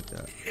sound like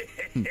that?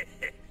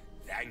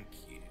 Thank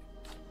you.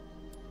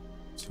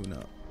 Tune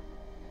up.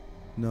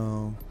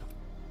 No.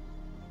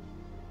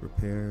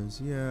 Repairs,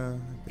 yeah,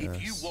 I guess.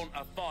 If you want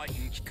a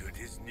fighting good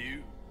as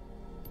new.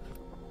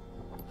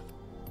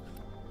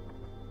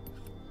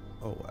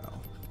 Oh, wow.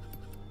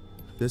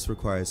 This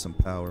requires some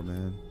power,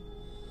 man.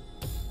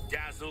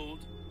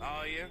 Dazzled,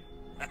 are you?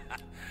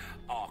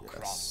 Our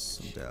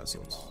Yes, I'm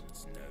dazzled.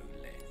 demands no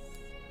less.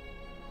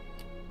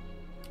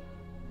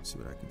 Let's see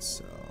what I can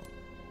sell.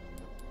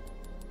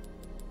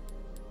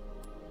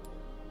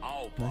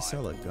 I'll Can I buy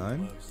sell a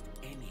gun? almost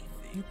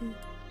anything.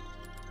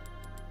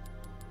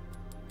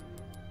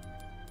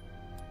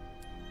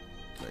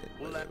 Maybe?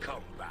 Will I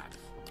come back?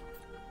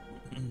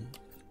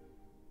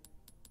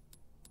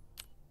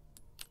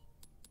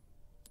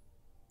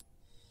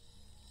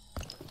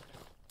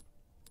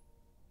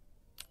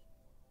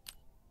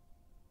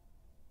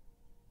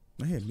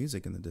 I hear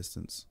music in the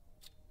distance.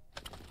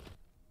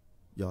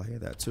 Y'all hear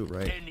that too,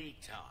 right?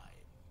 Anytime.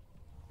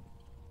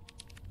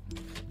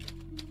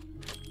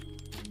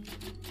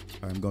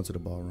 Alright, I'm going to the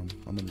ballroom.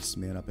 I'm gonna just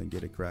man up and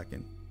get it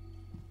cracking.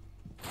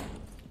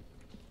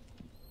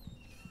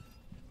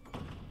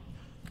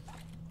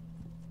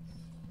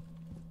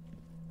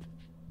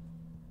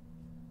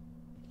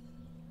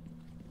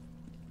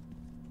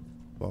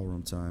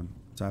 Ballroom time.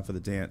 Time for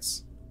the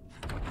dance.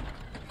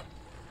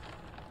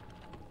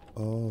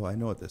 Oh, I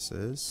know what this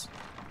is.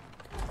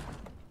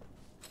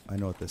 I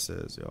know what this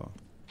is, y'all.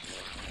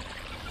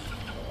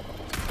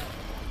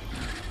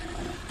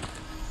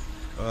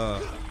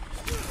 Ugh.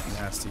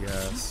 Nasty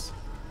ass.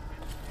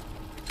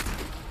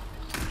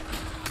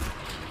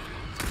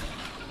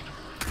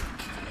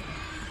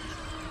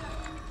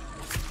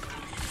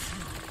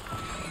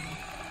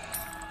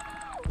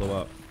 Blow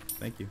up.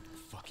 Thank you.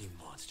 Fucking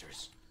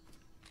monsters.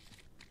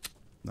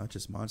 Not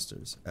just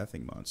monsters,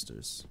 effing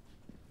monsters.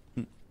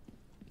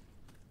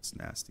 It's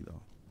nasty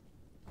though.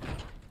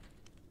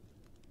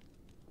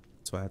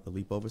 So I have to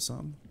leap over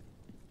something?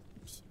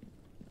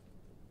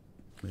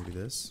 Maybe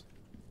this?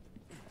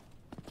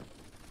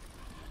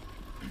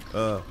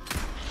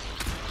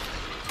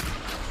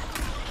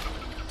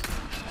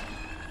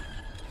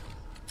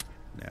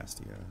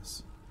 Nasty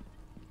ass.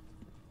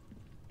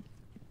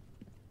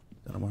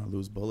 I don't want to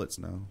lose bullets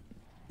now.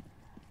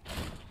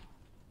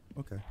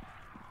 Okay.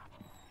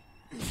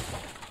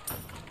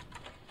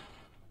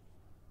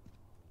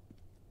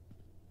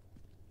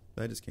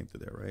 I just came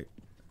through there, right?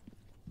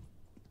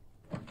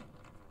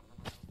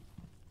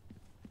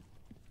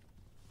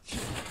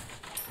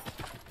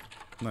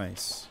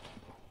 Nice.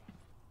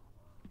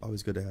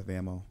 Always good to have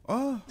ammo.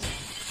 Oh!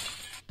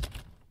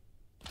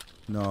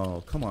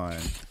 No, come on.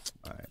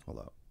 Alright, hold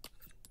up.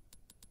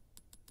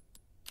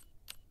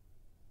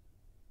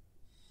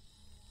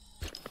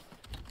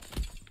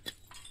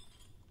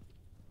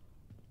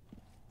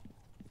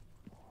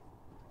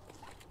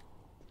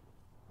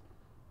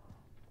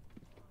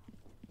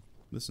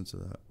 Listen to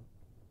that.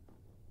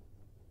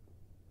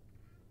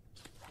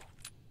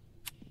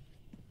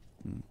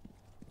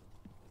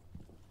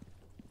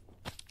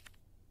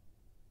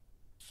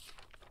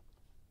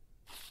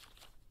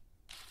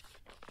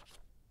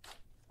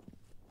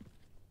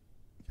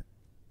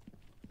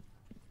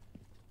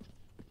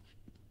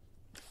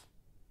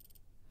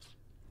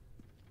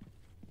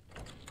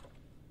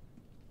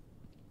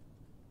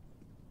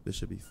 This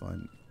should be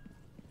fun.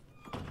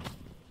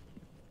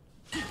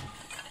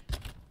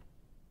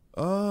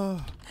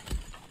 Oh,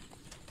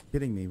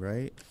 kidding me,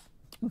 right?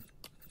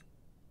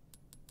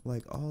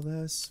 Like all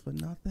this for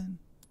nothing?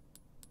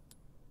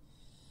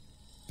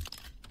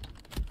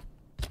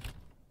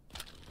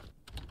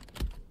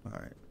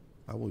 Alright.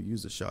 I will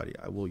use the shoddy.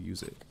 I will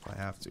use it if I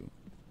have to.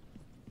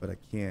 But I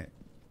can't,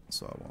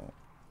 so I won't.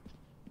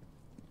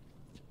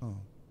 Oh.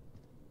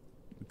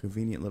 A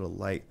convenient little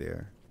light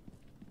there.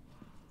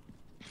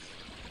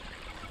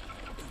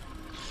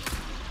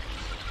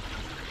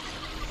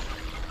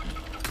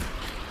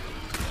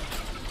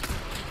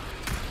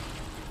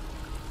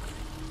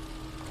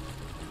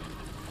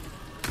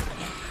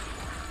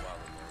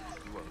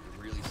 You are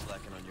really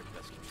slacking on your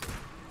pest control.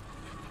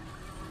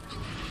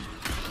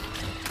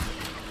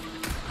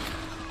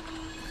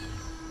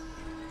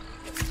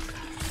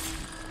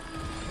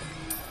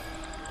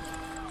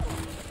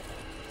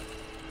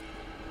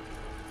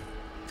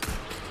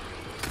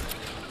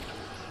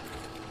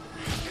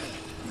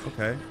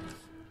 Okay.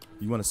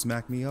 You want to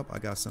smack me up? I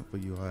got something for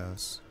you,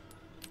 ass.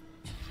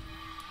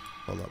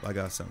 Hold up. I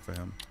got something for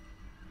him.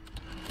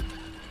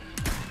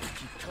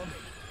 Keep coming.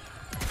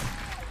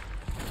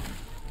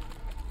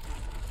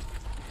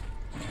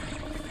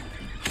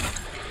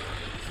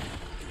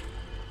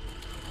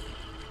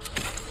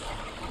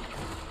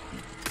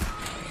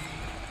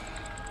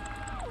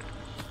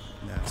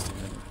 Nasty,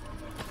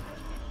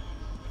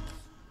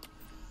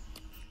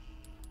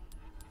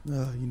 man.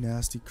 Oh, you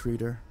nasty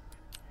creature.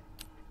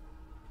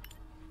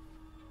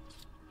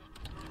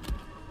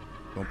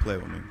 Don't play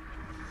with me.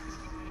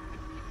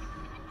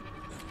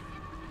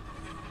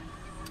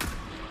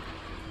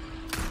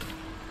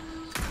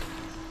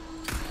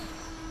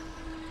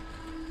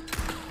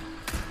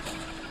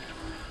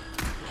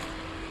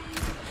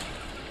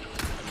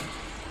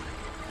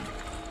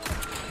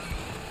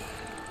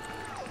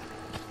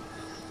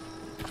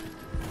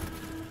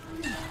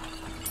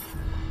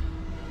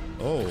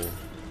 Oh.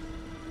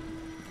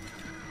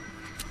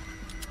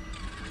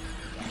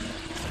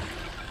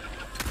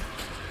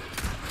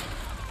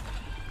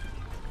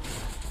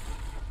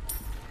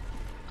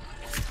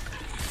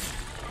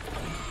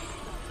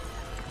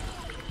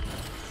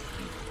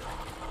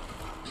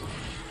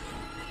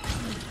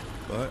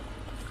 But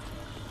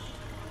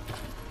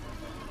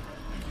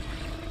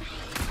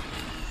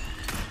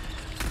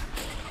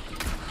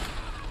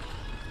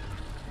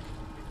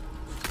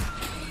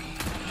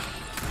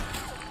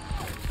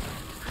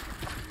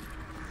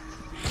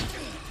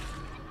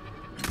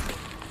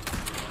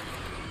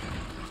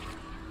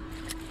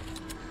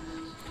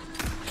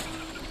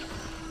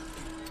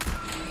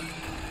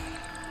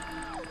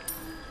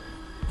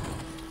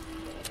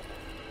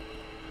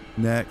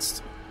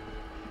next.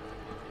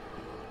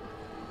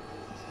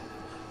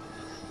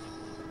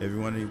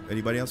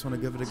 Anybody else want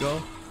to give it a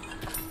go?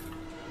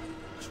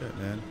 Shit,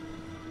 man.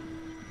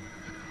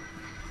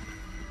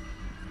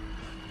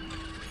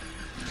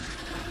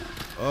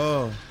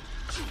 Oh.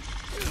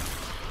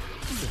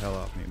 Get the hell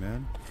off me,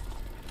 man.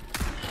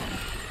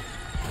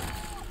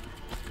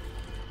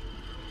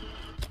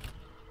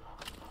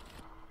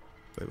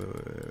 Wait.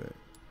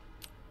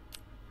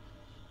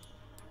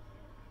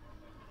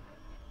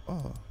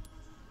 Oh.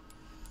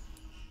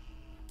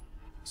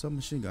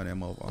 Submachine gun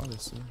ammo,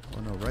 obviously.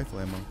 Oh no, rifle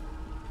ammo.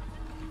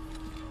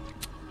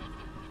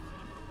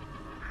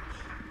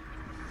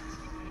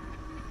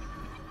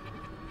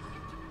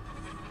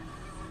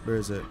 Where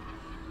is it?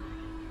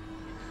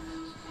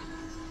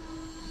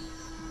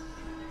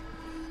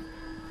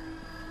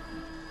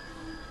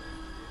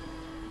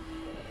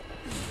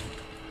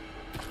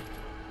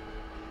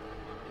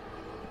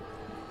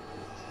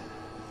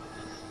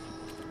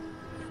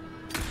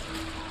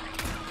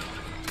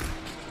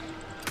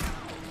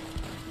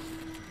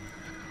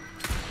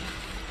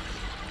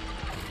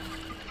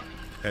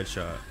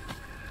 Headshot.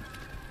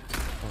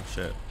 Oh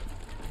shit.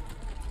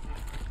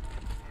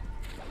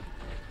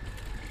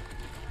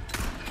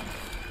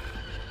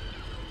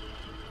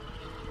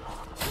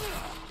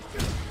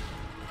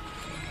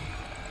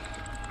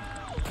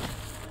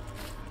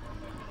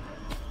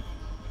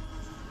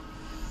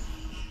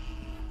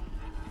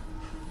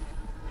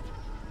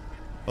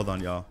 Hold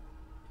on, y'all.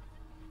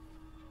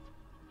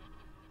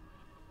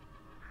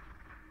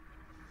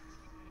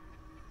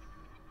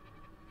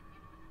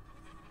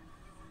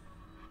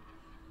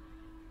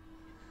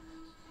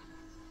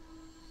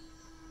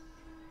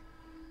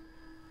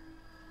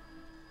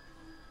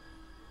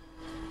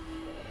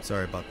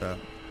 Sorry about that.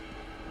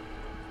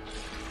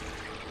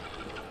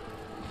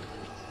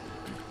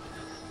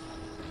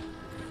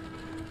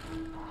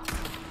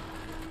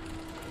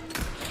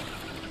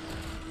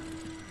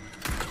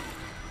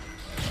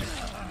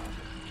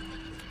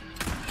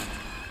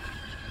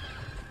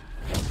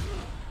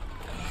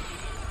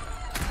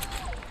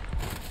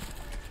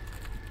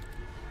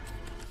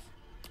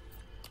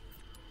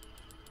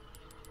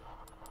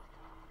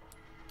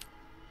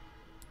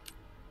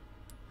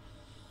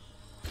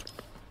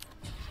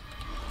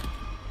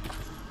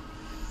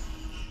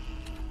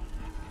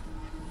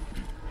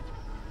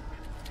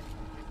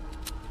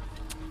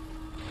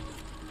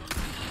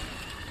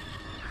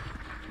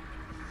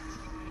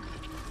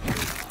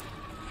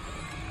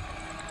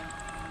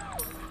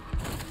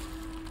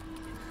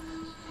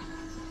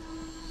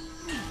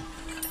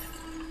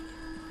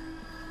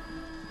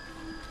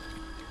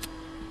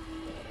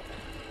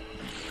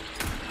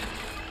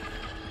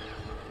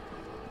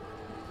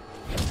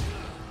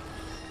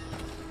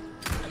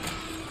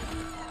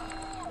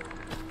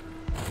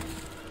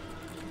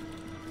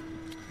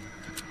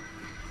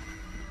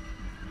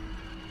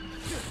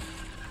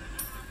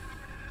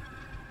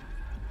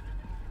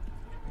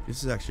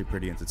 This is actually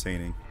pretty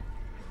entertaining,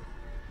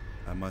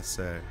 I must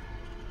say.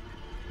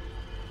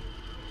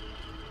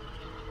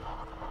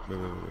 Wait.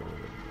 I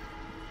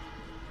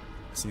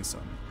seen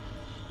something.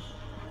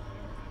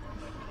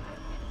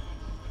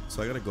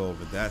 So I gotta go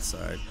over that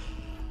side.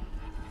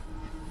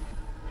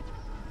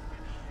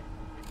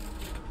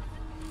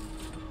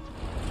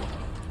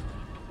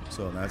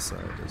 So on that side,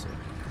 there's a...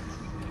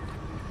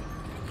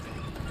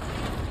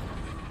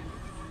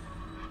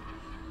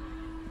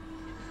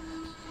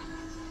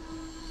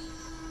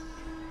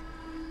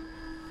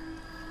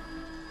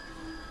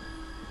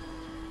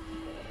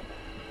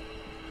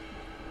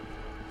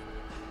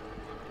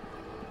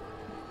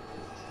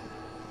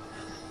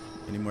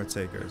 Any more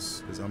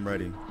takers? Because I'm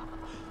ready.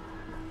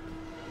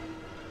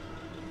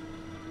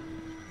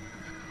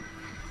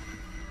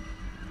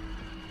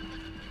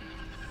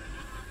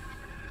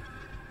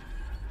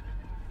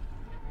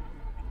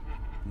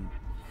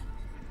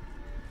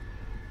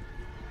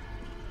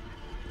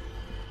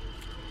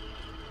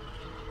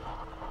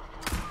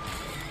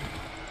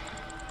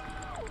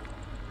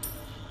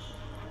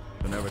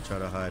 Don't ever try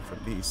to hide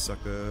from me,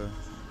 sucker.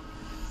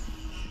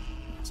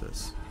 What's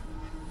this?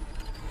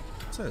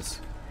 What's this?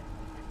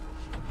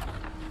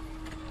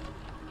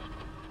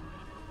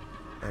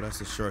 Oh, that's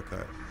the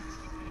shortcut.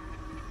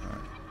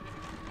 Alright.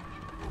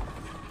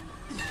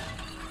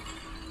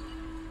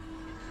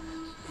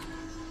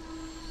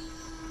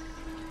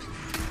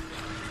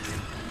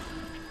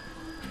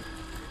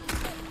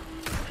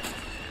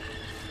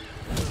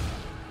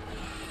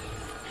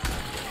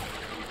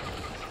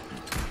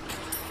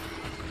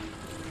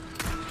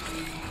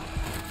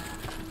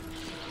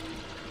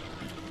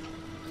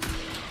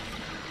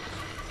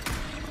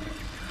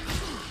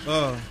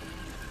 Oh.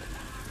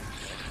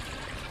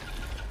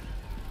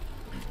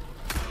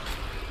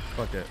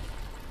 Fuck it.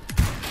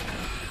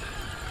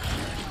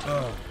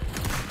 Oh.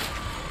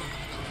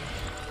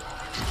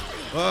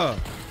 Oh.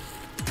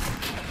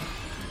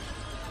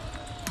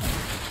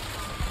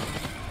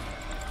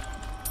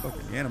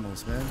 Fucking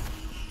animals, man.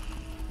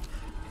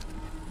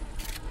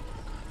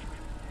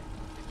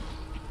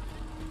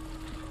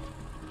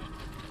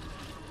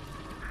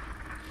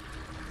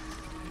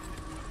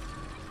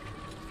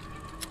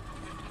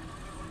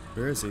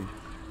 Where is he?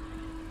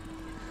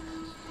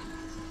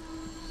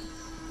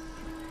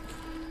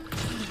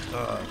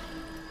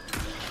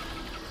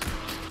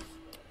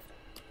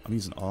 I'm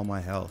using all my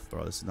health,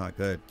 bro. This is not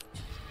good.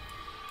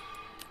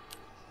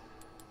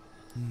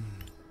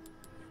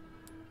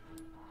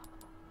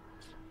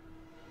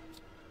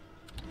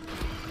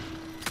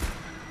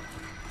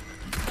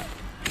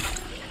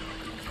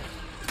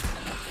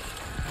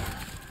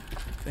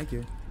 Thank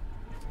you.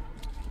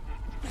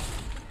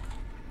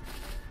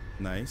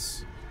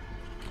 Nice.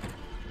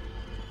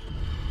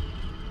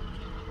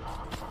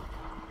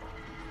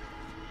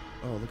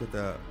 Oh, look at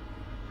that.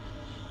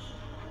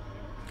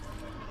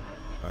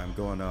 Alright, I'm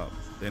going up.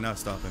 They're not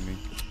stopping me.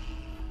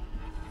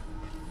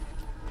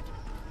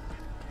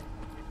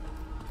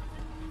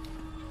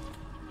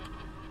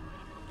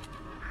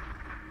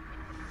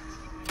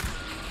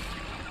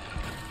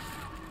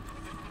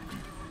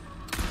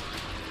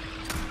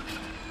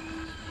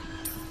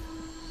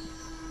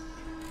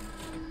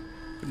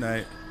 Good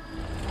night.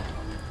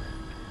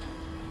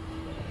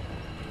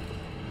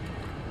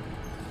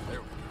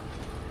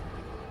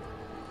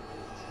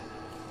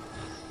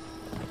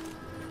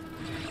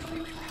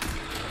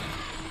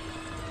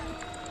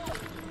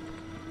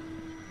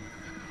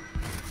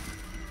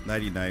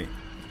 Nighty night.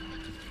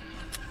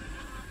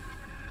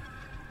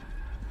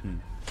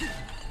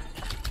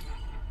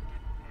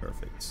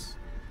 Perfect.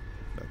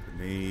 Got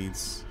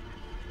grenades.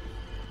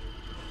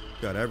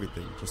 Got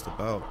everything, just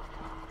about.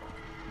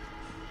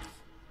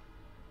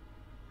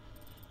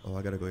 Oh,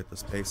 I gotta go get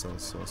this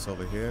pesos, so it's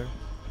over here.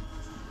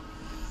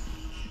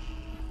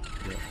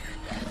 Yeah.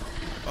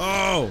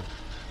 Oh!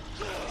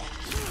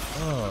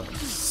 Oh,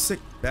 sick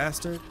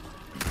bastard.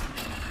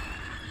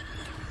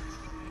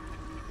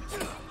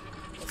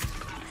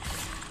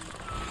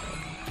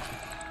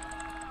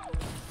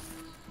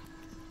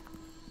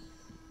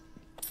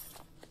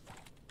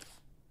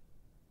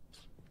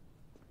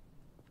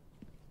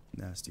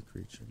 Nasty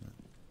creature, man.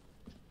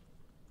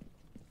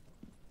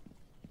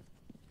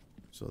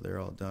 So they're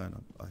all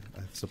done, I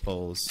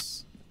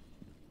suppose.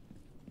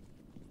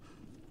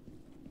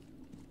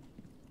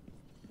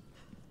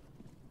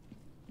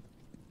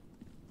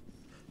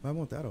 Why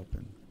won't that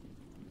open?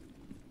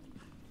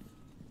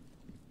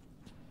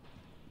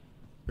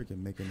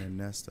 Freaking making their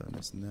nest on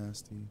this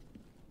nasty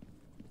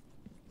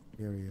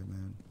area,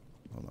 man.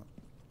 Hold on.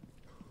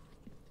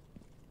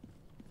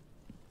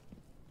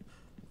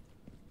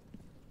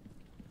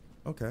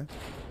 Okay.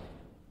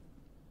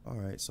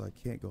 Alright, so I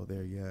can't go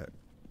there yet.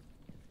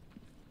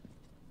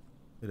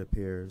 It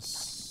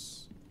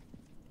appears.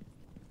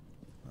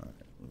 Alright,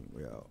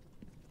 we out.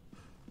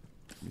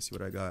 Let me see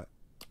what I got.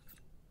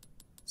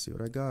 See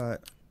what I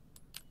got.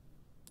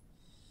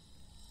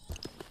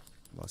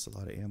 Lost a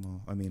lot of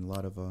ammo. I mean, a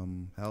lot of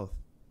health.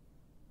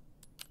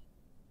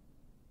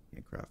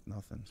 Can't craft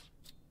nothing.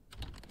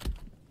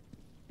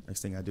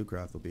 Next thing I do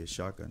craft will be a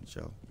shotgun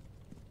shell.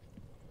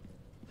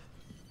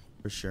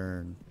 For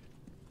sure.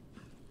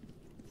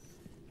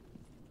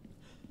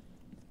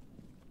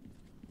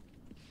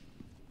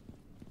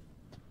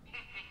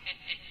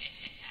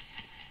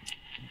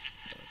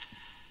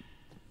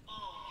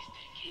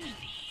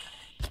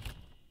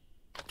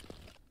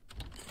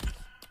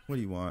 What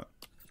do you want?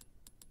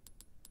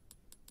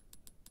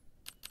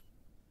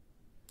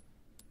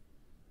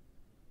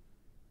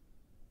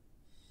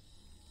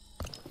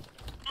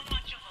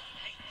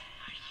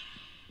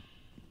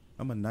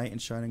 I'm a knight in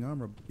shining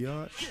armor,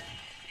 biatch.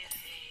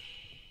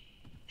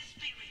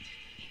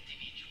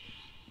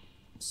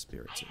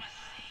 Spirited.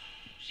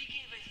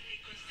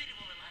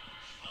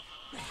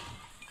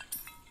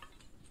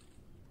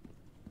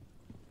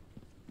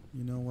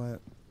 You know what?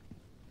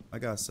 I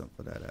got something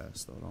for that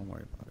ass, though. Don't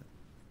worry about it.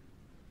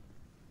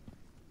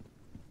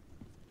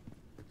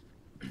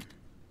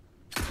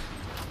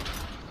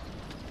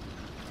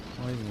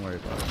 Don't even worry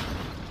about it.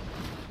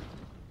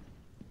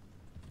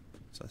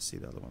 So I see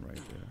the other one right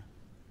there.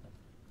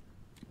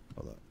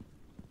 Hold up.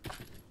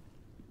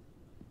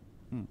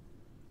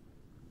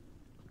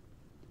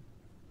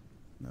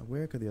 Now,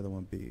 where could the other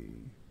one be?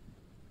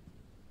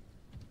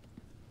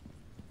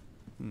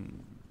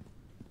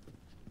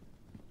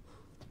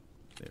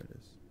 There it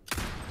is.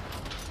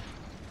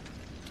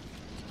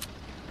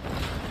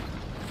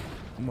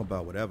 I'm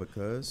about whatever,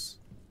 cuz.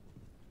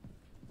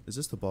 Is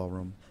this the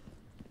ballroom?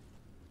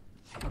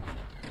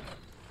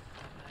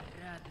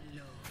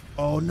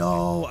 Oh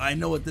no, I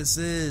know what this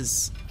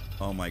is.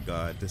 Oh my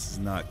god, this is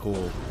not cool.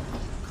 Great.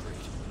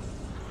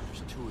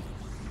 There's two of them.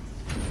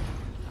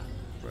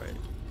 Right.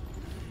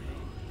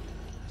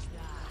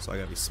 So I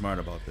gotta be smart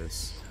about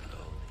this.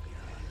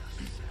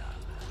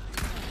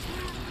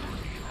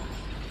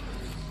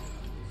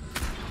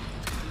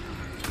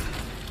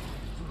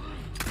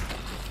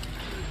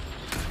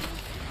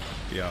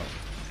 Yo.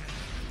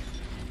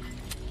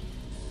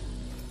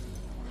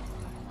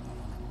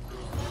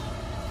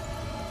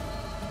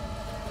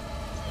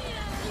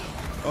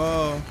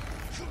 Oh.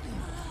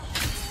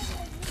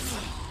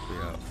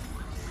 Yeah.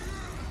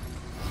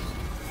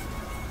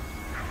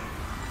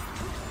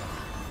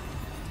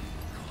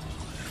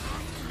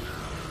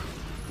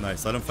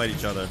 Nice. Let them fight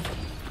each other.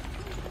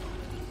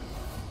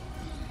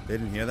 They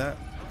didn't hear that?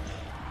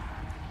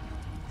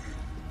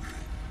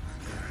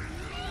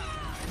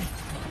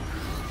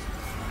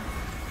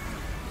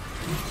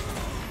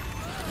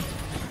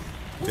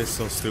 It's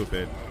so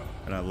stupid,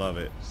 and I love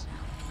it.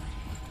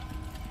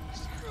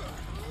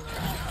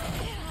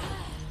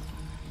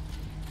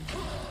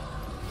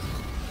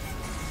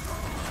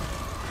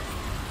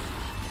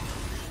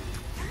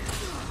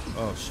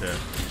 Oh shit.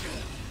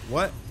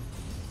 What?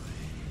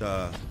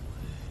 The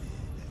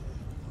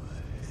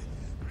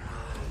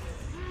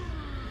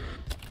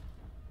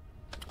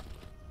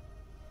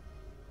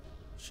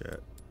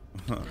shit.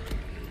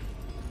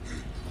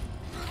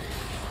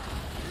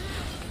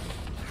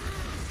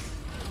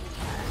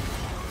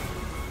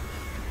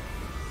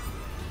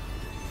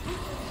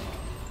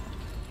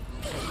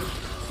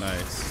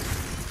 Nice.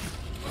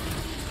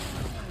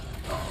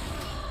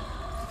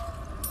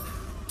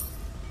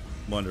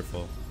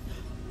 Wonderful.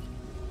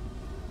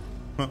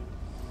 Huh.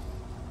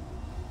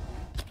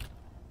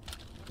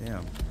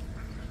 Damn.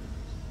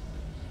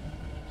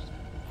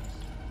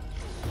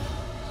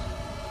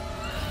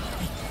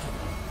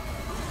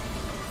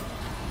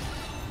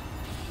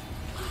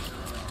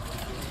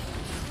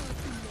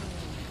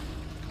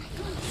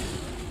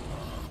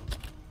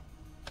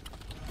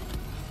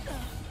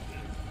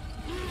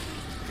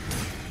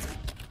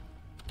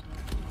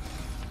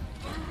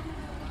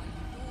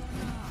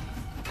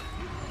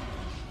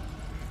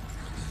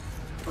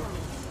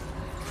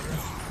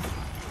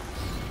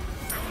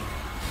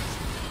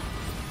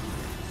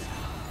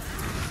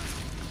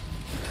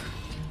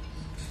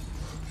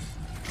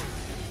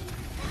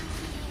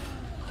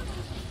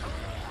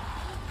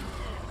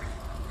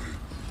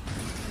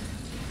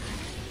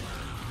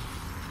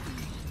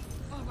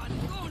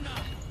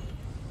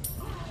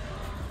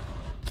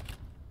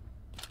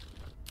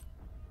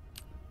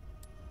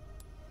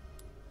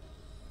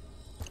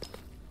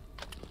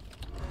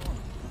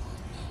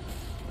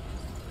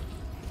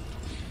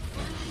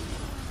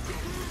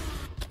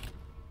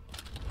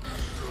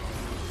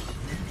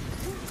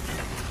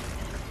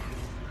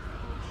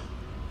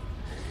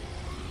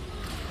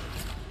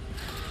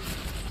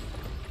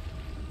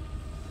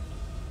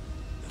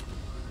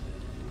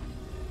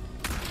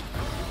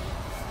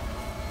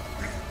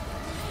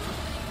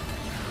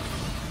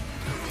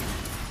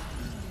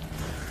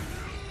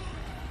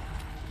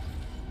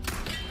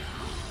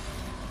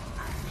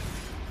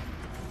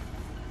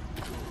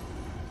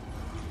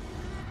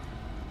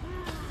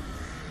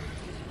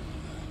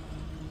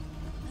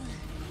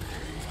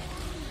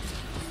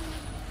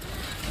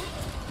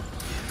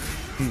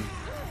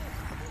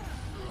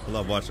 I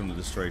love watching them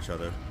destroy each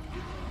other.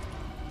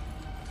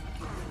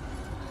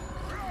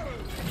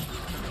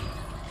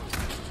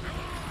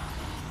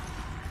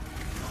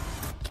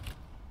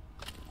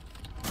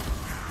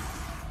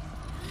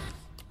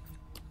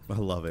 I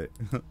love it.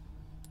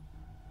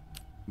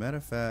 Matter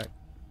of fact,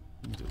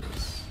 let me do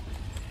this.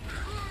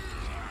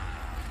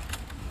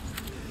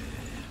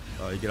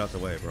 Oh, you get out the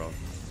way, bro.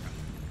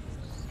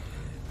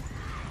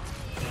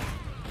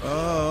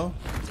 Oh.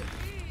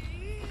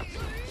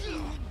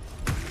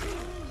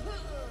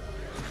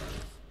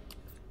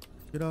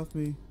 Get off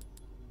me.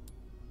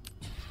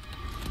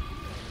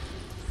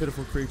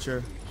 Pitiful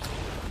creature.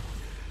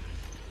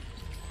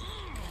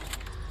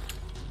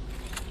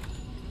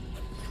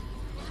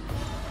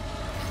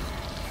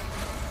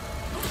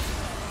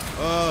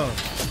 Oh.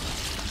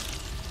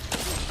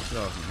 Get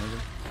off me, nigga.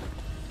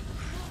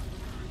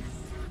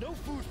 No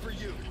food for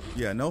you.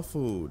 Yeah, no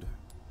food.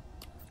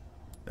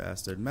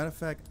 Bastard. Matter of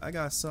fact, I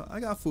got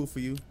food for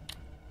you.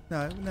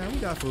 Nah, we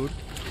got food.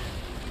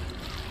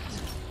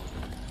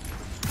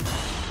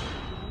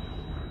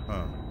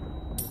 Huh.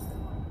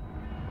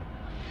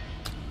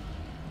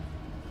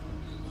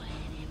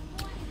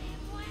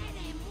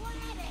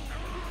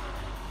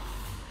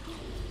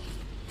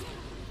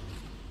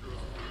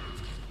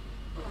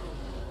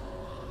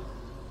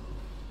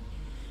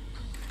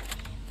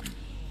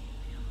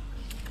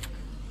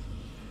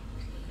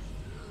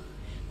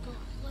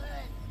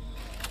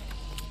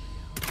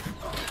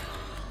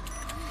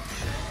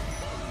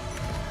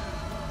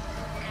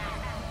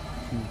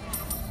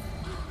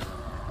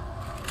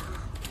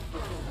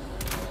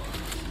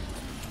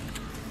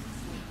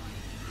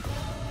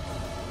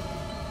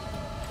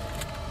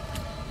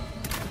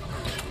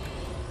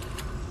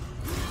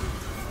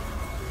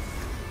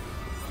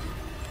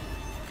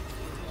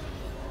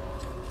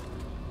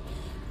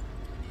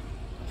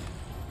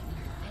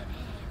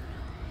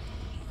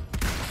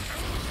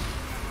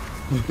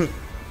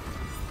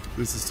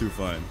 This is too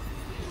fun.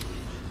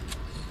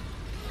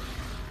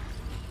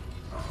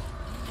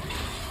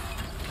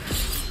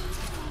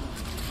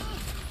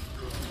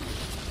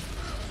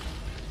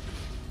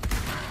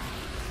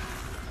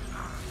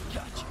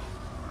 Gotcha.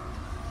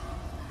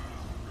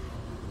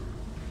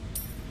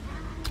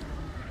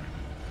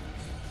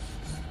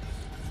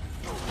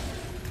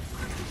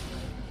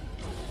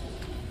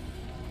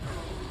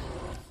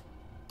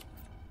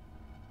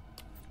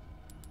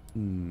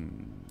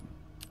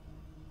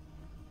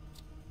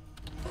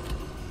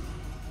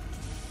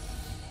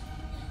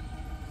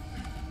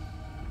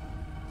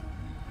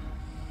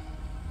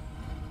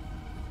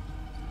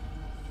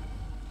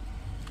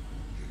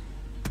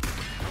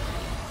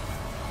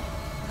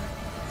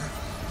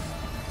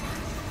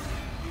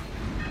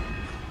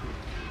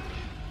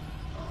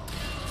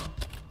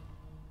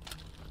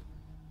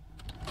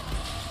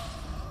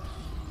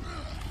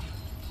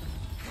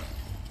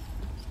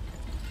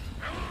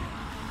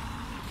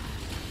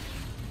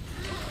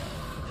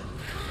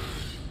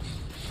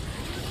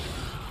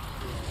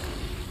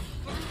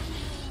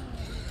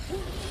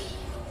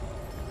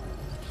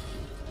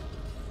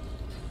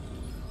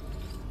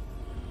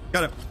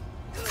 Got it.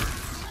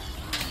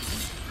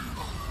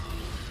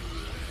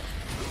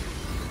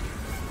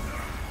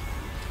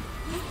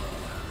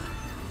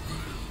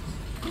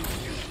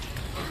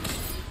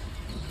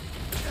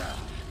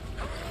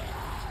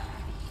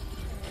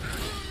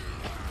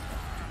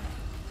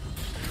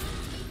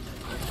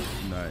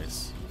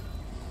 Nice.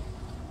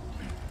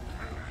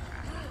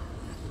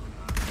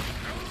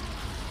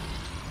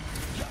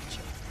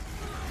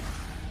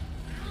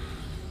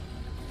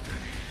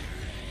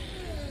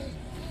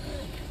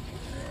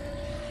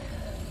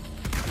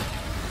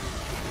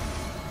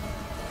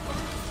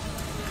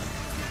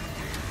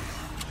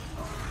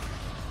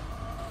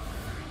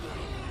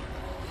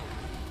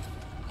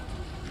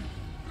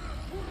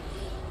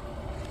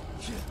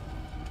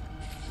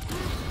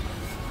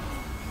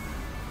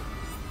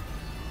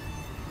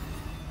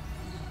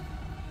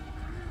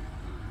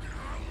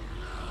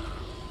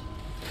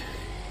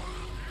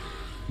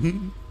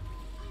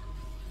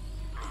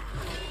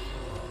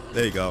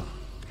 There you go.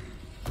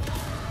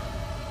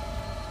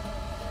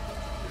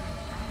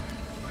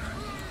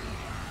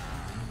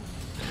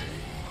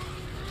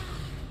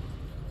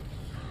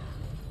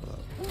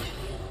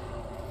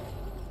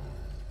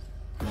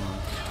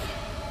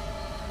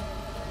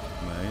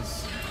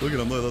 Nice. Look at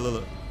him.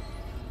 Look.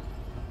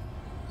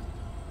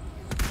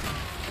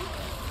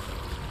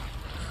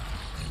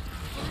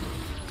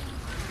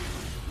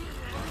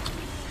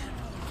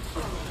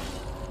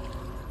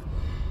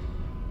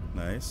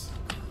 Nice.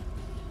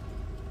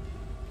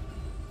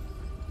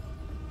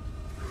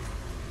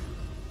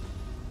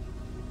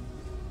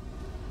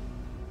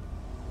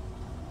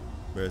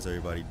 Where's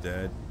everybody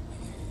dead?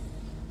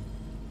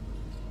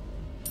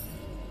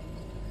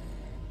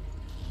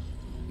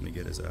 Let me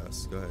get his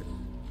ass. Go ahead.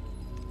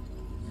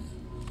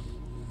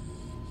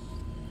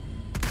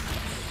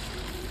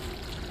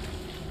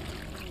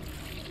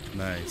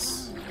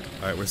 Nice.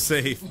 Alright, we're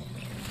safe.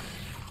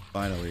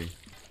 Finally.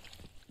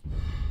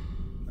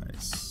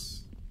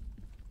 Nice.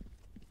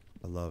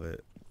 I love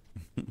it.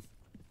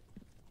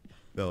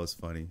 That was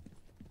funny.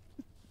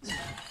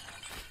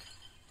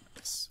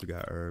 Nice. We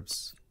got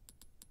herbs.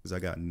 Because I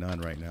got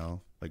none right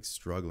now. Like,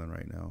 struggling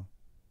right now.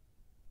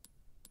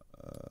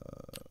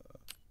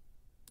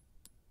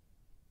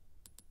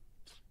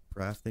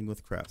 Crafting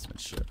with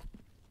craftsmanship.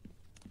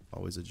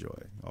 Always a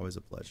joy. Always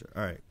a pleasure.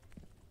 Alright.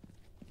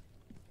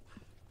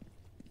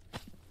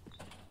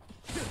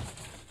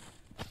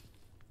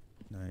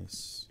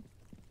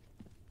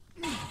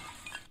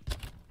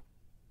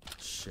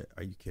 Shit,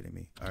 are you kidding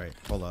me? All right,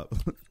 hold up.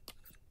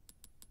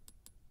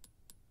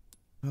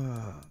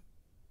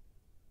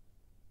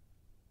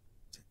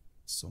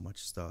 So much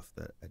stuff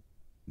that I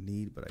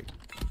need, but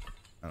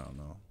I don't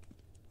know.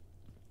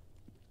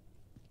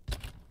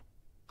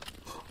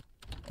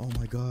 Oh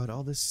my god,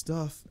 all this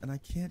stuff, and I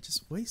can't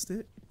just waste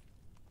it.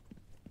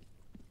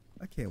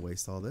 I can't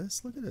waste all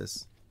this. Look at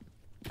this.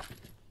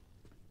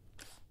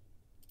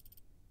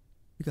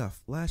 We got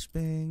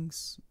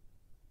flashbangs.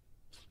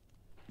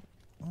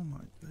 Oh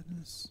my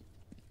goodness.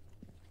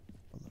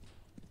 Hold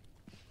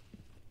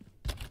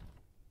up.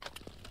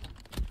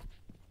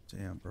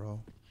 Damn,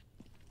 bro.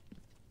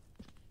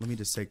 Let me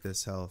just take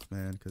this health,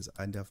 man, because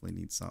I definitely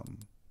need something.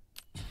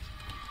 I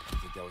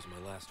think that was my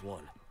last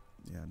one.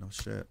 Yeah, no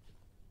shit.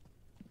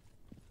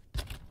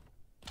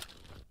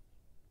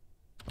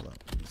 Hold up,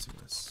 let me see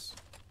this.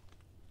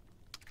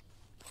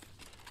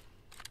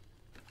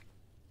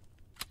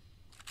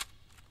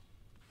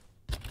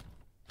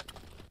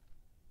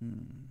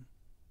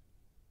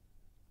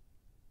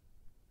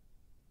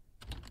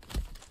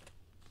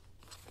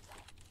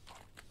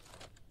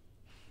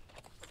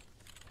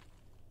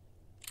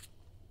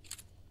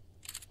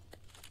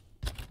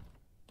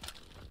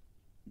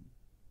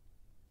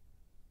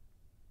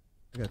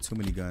 I got too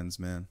many guns,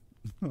 man.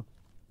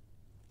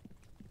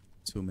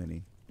 Too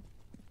many.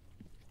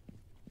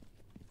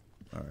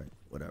 Alright,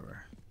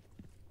 whatever.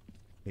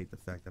 Hate the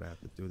fact that I have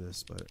to do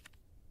this, but...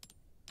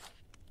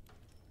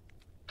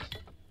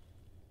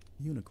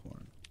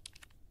 Unicorn.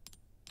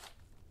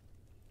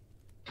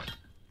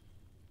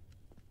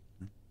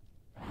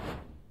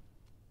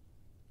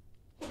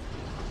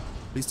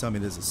 Please tell me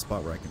there's a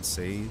spot where I can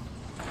save,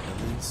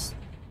 at least.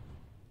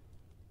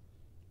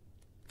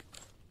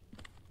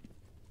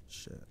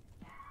 Shit.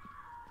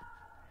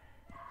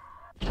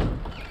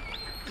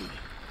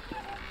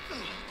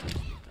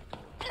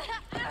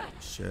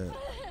 Shit.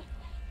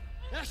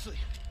 Ashley,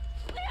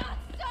 Leon,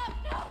 stop!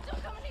 No,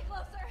 don't come any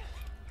closer.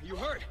 are you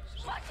hurt?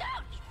 Watch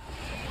out!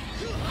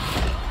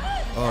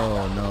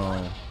 Oh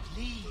no.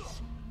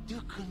 Please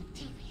do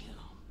continue.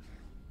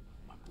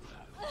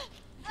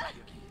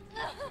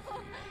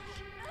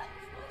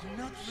 Do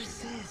not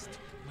resist,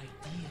 my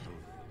dear.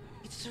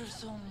 It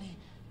serves only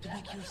to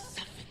make you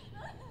suffer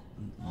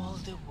all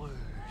the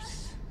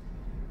worse.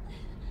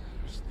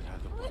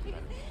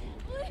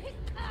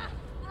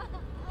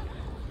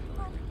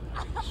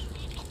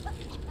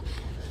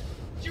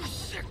 You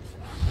sick!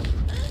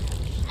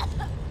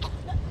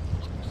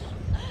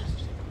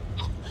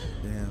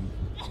 Damn.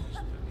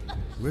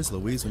 Where's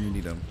Louise when you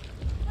need him?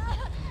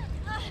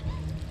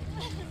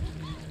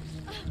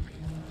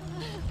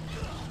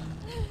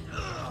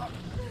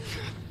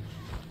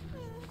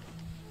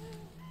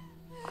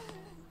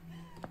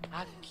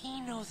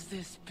 Aquí nos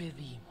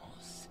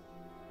despedimos,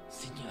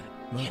 señor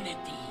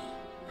Kennedy.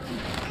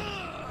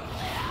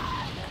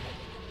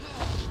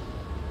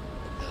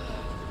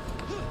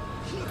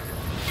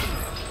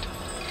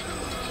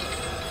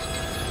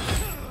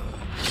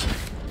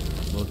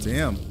 Well,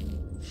 damn.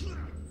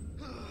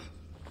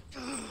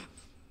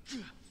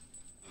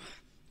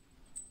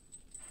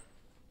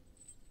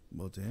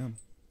 Well, damn.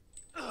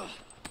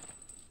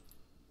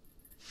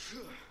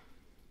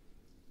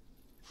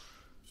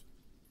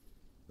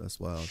 That's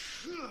wild.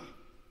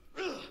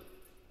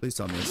 Please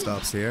tell me it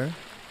stops here.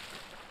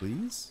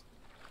 Please?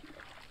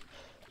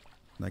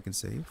 And I can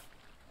save?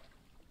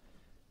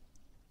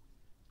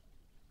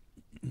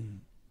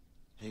 Hang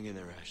in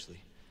there,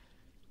 Ashley.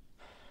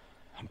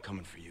 I'm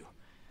coming for you.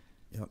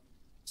 Yep,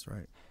 that's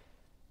right.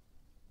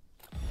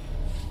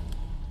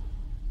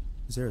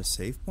 Is there a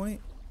save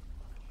point?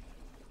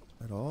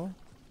 At all?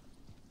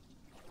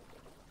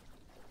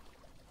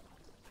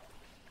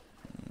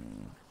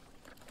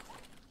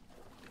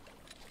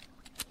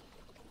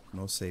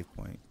 No save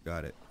point.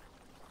 Got it.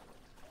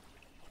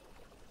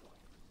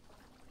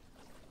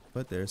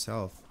 But there's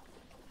health.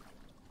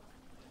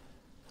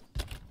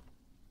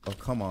 Oh,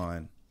 come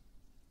on.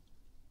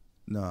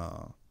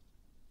 No.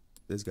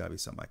 There's gotta be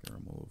something I can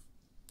remove.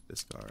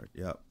 Discard.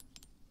 Yep.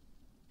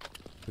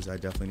 Because I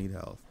definitely need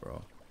health,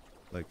 bro.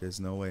 Like, there's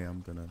no way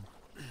I'm gonna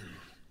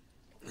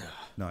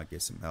not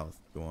get some health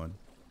going.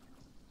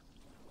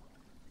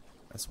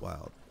 That's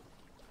wild.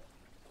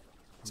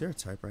 Is there a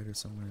typewriter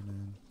somewhere,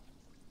 man?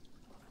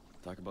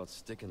 Talk about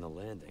sticking the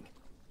landing.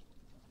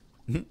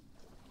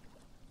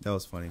 That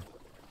was funny.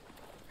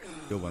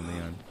 Good one,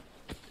 Leon.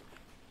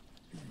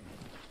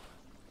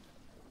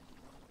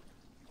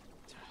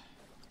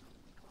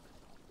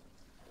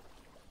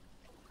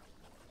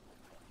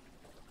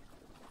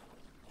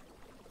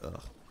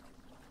 Ugh.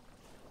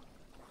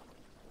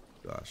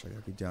 Gosh, I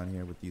gotta be down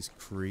here with these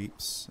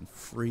creeps and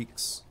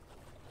freaks.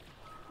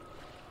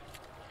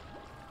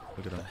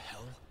 Look at them. The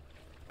hell?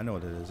 I know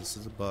what it is. This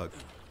is a bug.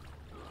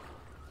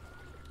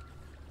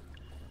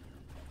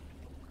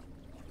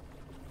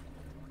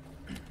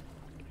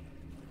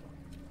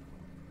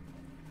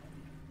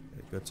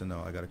 Okay, good to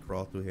know. I gotta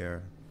crawl through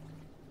here.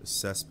 The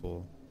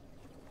cesspool.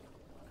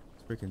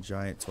 It's a freaking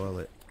giant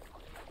toilet.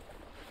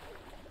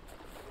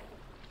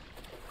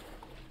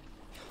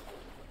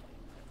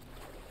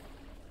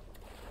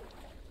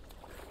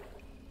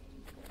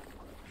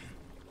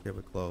 Yeah,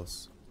 we're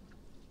close.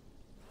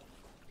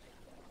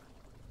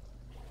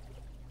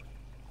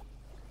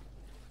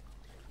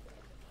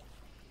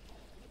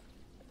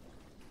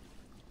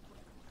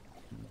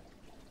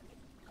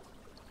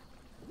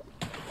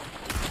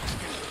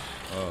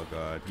 Oh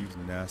god, you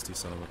nasty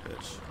son of a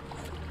bitch.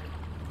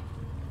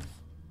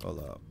 Hold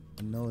up.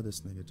 I know this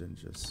nigga didn't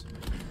just...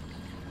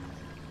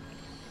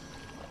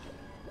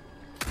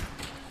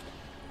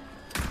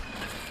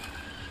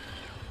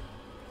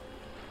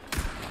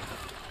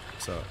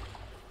 What's up?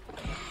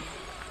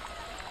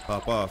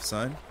 Pop off,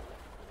 son.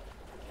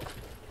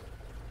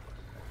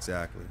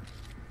 Exactly.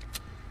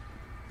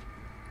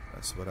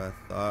 That's what I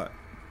thought.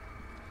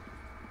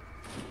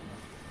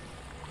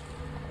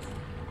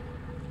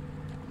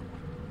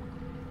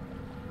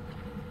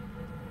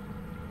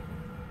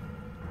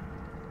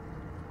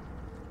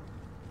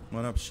 Come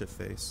on up,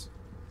 shitface.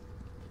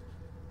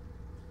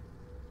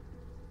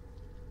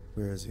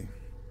 Where is he?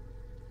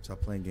 Stop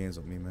playing games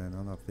with me, man.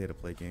 I'm not here to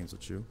play games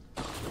with you.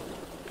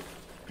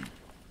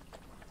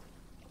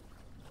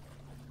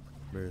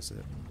 Where is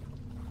it?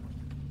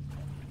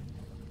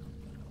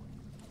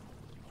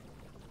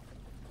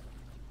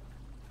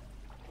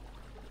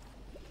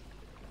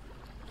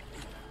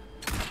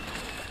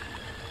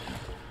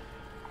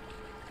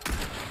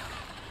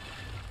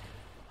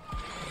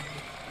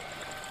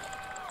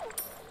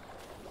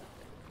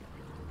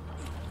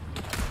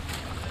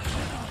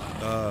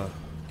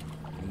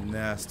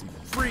 Nasty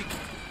freak.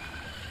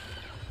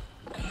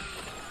 Yep.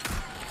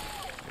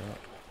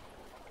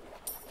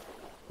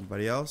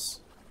 Anybody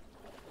else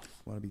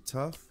want to be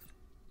tough?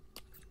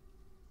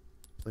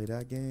 Play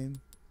that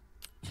game.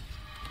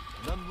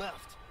 None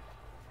left.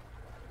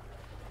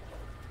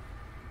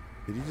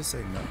 Did you just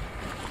say no?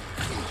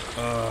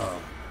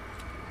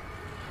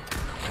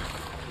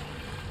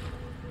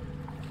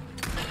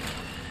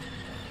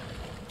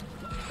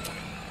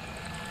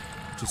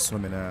 Just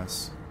swimming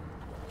ass.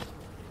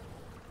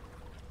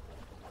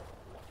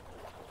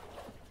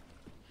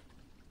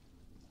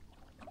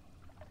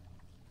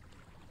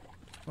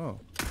 Oh,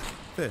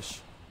 fish.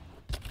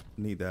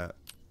 Need that.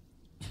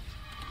 I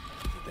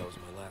think that was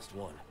my last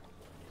one.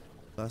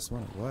 Last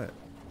one of what?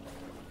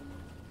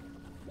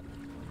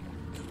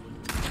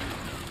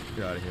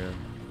 Get out of here.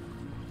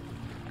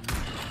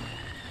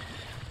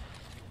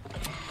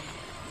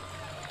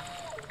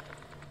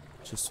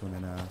 Just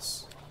swimming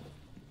ass.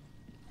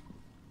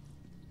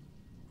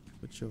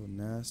 With your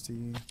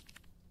nasty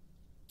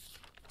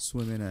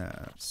swimming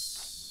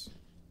ass.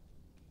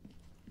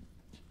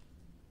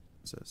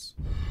 What's this?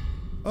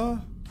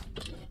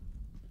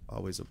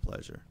 Always a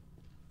pleasure.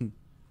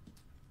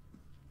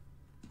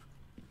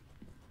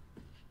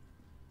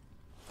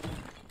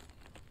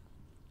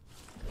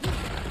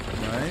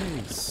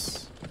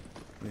 Nice.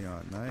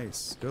 Leon,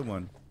 nice. Good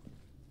one.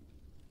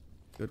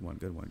 Good one,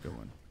 good one, good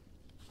one.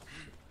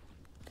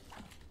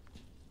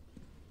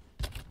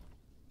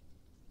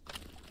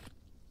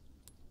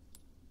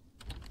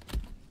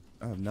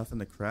 I have nothing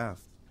to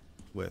craft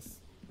with.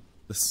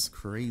 This is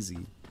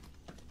crazy.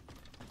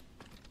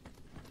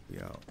 Be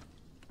out.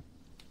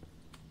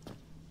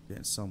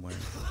 Getting somewhere.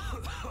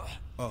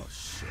 Oh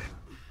shit.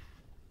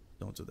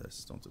 Don't do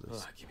this. Don't do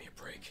this. Give me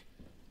a break.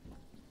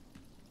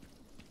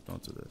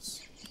 Don't do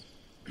this.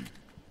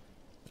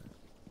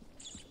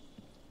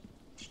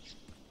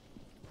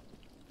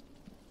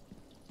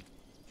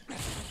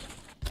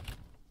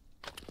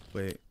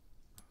 Wait.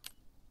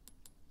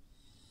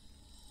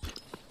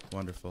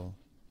 Wonderful.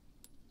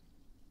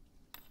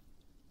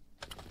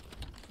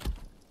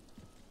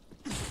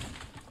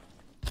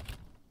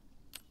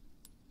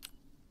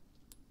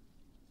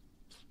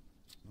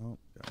 Oh,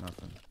 got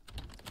nothing.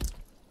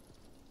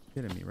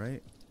 Kidding me,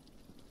 right?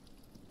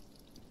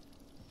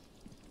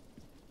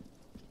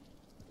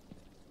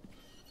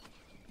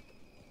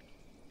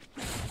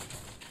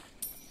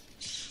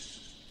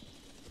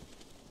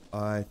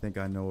 I think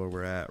I know where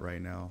we're at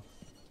right now.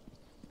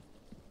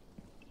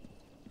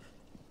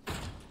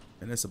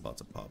 And it's about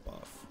to pop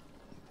off.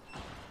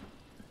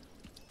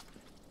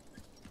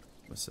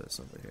 What's this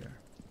over here?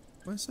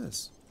 What's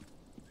this?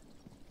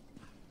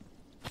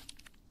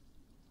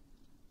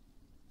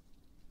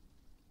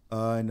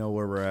 I know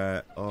where we're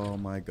at. Oh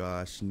my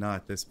gosh,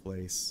 not this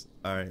place.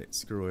 Alright,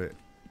 screw it.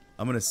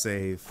 I'm gonna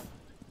save.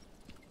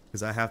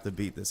 Because I have to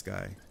beat this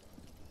guy.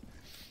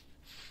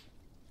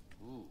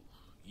 Ooh,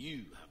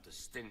 you have the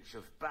stench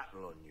of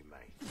battle on you,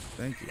 mate.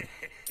 Thank you.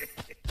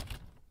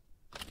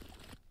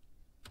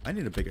 I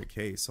need a bigger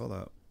case. Hold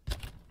up.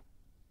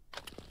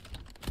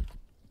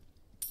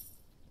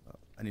 Oh,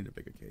 I need a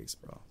bigger case,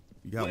 bro.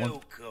 You got one?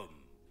 Welcome.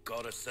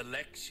 Got a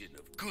selection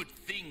of good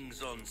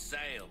things on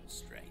sale,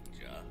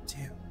 stranger.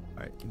 Damn.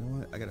 Alright, you know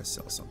what? I gotta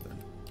sell something.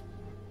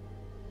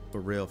 For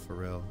real, for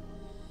real.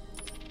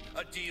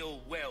 A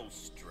deal well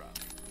struck.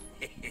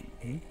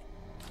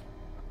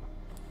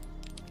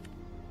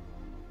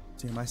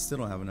 Damn, I still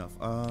don't have enough.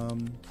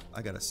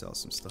 I gotta sell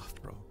some stuff,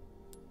 bro.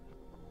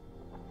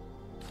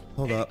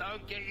 Hold up.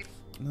 Don't get it.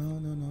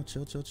 No.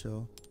 Chill, chill,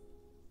 chill.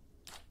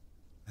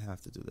 I have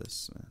to do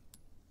this, man.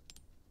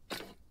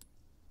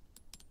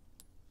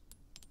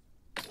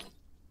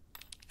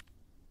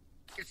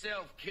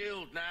 yourself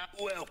killed now.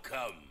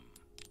 Welcome.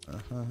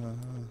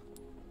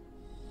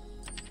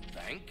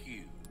 Thank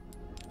you.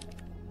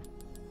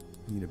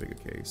 Need a bigger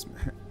case,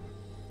 man.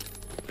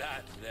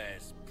 That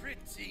there's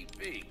pretty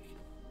big.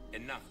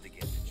 Enough to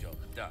get the job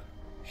done,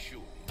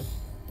 surely.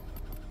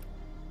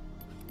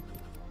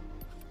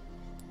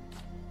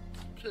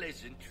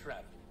 Pleasant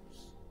travels.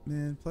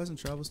 Man, pleasant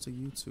travels to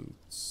you too,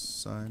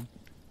 son.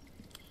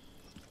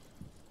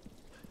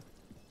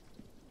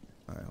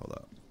 Alright, hold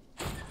up.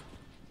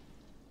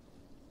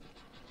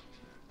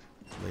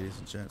 Ladies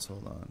and gents,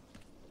 hold on.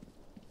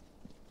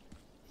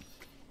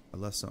 I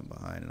left something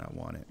behind and I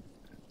want it.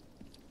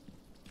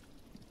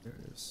 There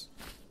it is.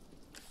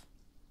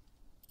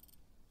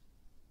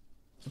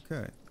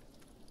 Okay.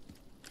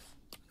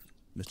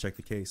 Let's check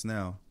the case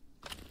now.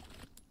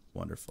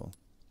 Wonderful.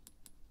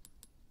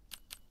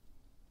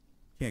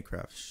 Can't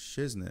craft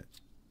shiznit.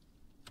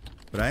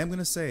 But I am going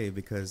to say,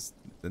 because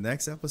the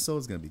next episode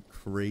is going to be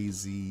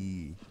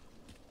crazy.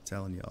 I'm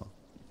telling y'all.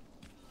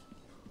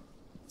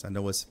 I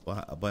know what's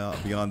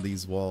beyond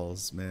these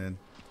walls, man.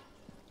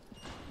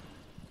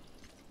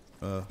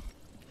 Why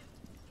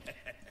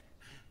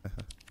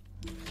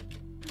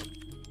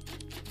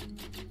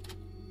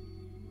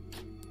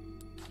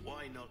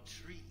not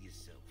treat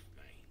yourself,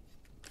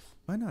 mate?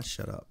 Why not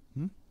shut up,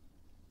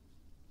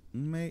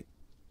 mate?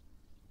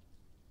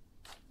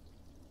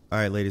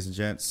 Alright, ladies and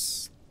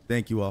gents.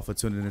 Thank you all for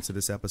tuning into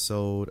this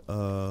episode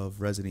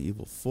of Resident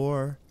Evil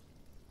 4.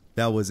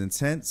 That was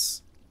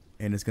intense.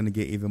 And it's going to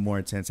get even more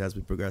intense as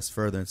we progress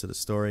further into the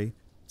story.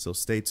 So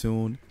stay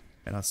tuned.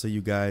 And I'll see you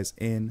guys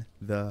in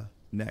the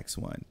next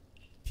one.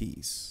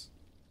 Peace.